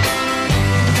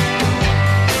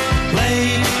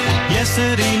 Late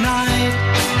yesterday night,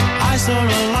 I saw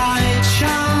a light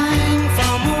shine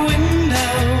from a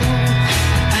window,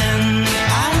 and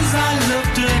as I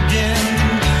looked again,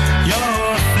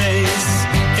 your face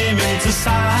came into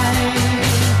sight.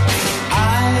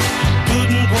 I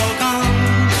couldn't walk on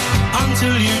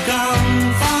until you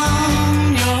gone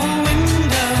from your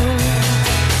window.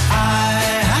 I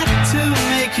had to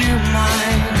make you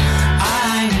mine.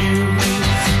 I knew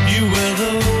you were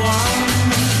the one.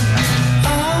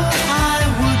 Oh, I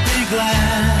would be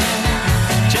glad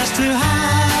just to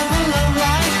have a love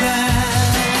like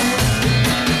that.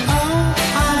 Oh,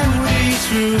 I would be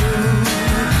true,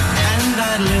 and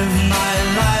I'd live my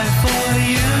life for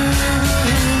you.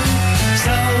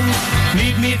 So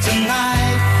meet me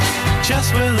tonight,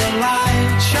 just where the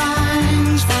light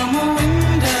shines from a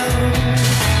window.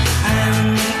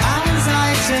 And as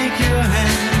I take your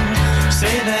hand,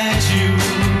 say that you'll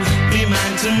be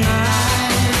mine tonight.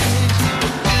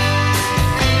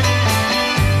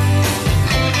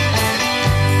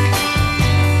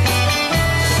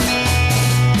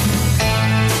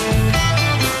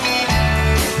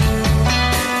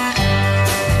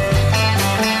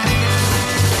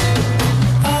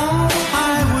 Oh,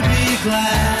 I would be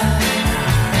glad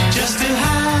just to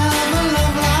have a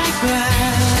love like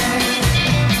that.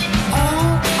 Oh,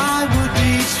 I would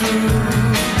be true,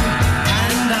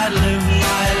 and I'd live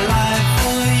my life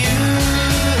for you.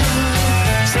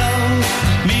 So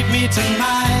meet me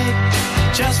tonight,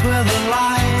 just where the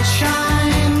light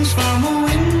shines from a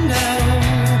window.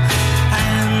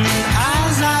 And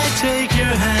as I take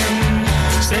your hand,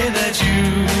 say that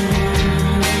you'll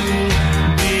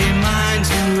be mine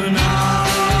tonight.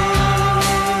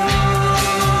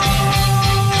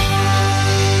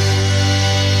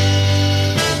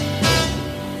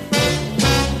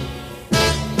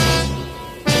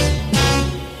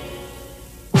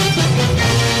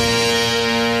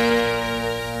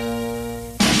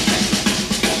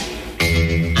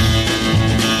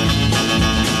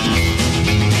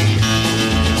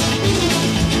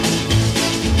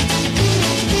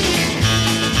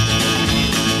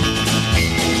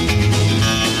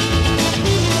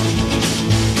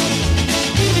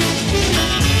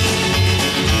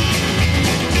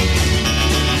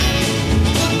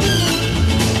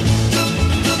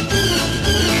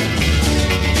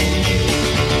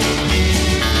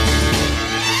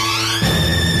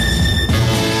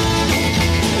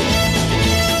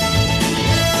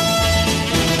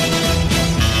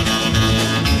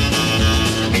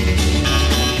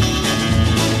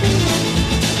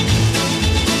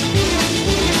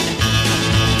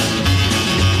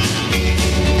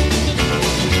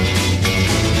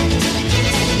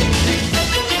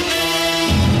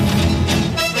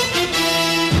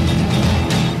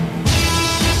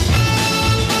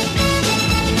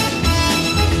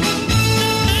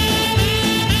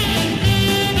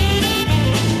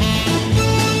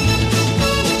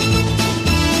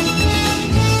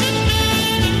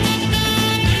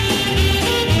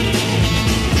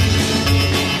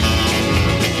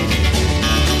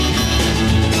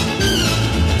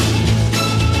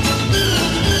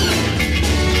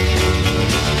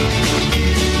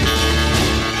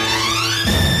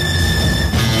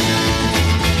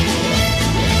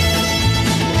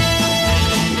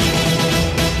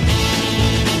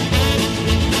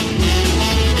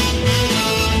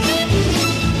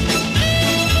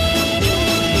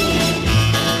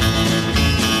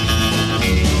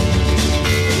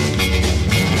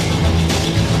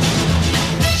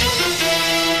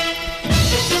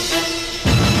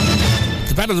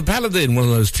 The Paladin, one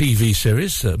of those TV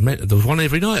series. There was one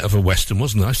every night of a Western,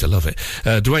 wasn't there? I used to love it.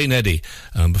 Dwayne Eddy.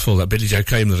 Before that, Billy Joe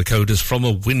came, the Dakotas, From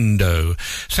a Window.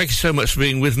 Thank you so much for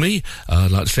being with me.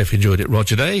 I'd like to say if you enjoyed it,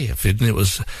 Roger Day. If you didn't, it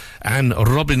was Anne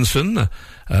Robinson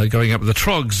going up with the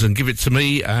Trogs and Give It To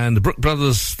Me, and the Brook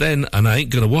Brothers then, and I Ain't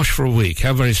Gonna Wash for a Week.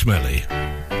 How very smelly.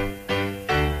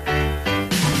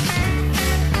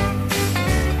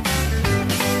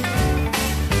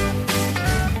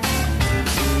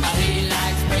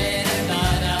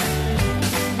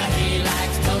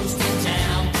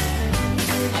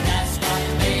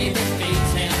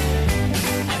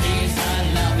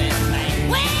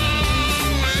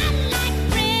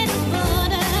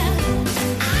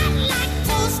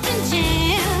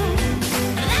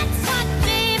 That's what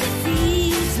baby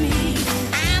feeds me.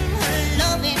 I'm her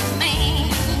loving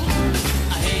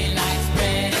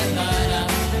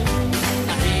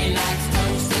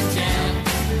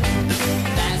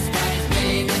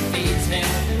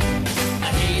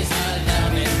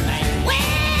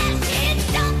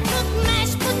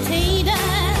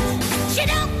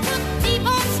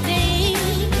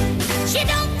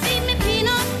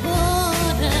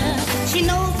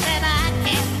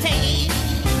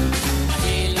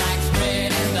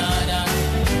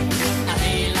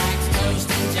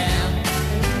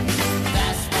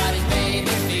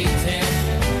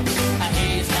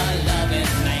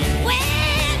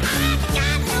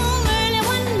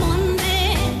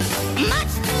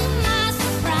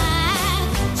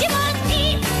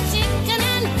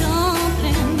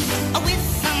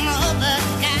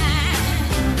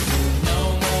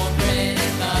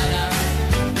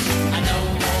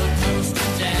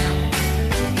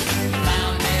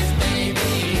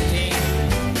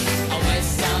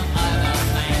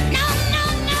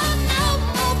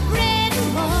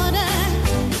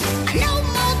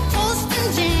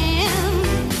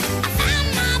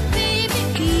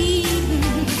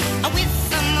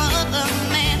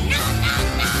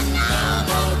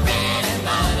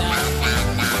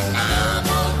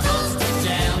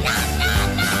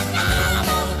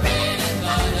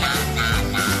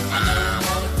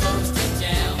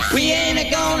We ain't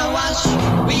gonna wash,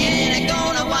 we ain't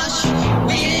gonna wash,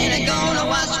 we ain't gonna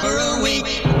wash for a week.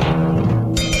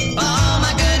 Oh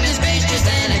my goodness gracious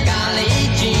and a golly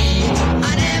gee,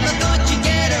 I never thought you'd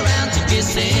get around to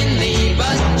kissing me,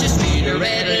 but your sweet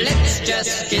red lips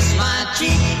just kiss my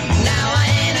cheek. Now I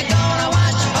ain't gonna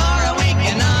wash for a week,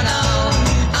 no, no,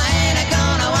 I ain't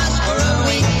gonna wash for a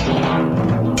week.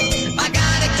 I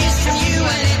got a kiss from you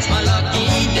and it's my lucky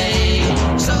day,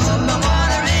 so my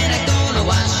water ain't gonna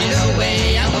wash it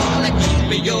away. I'm gonna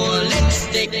keep your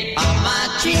lipstick on my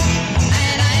cheek,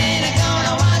 and I ain't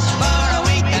gonna wash for a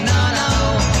week, no, no,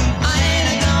 I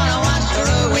ain't gonna wash for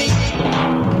a week.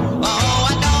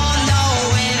 Oh, I don't know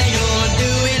when you'll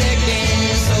do it again,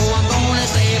 so I'm gonna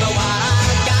save what I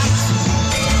got.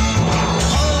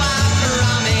 Oh, I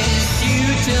promise you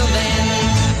till then,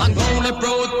 I'm gonna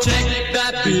protect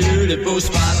that beautiful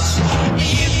spot.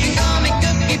 You can call me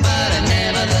Cookie, but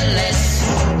nevertheless,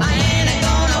 I ain't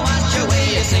gonna wash away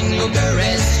a single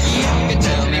caress. You can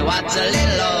tell me what's a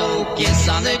little old kiss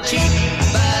on the cheek,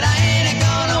 but I ain't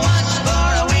gonna wash for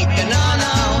a week, no,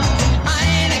 no, I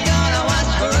ain't gonna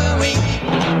wash for a week.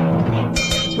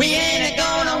 We ain't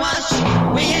gonna wash,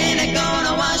 we ain't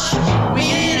gonna wash, we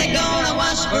ain't gonna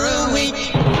wash for a week.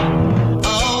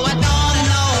 Oh, I don't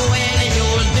know when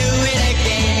you'll do it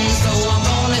again, so I'm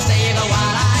gonna save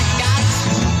what I got.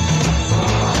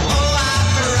 Oh, I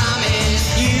promise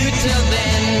you till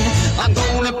then, I'm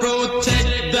gonna protect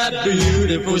that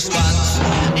beautiful spot.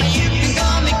 You can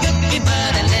call me Cookie,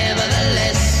 but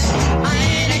nevertheless, I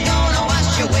ain't gonna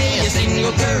wash away a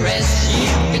single caress.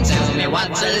 You can tell me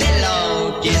what's a little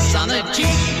old kiss on the cheek,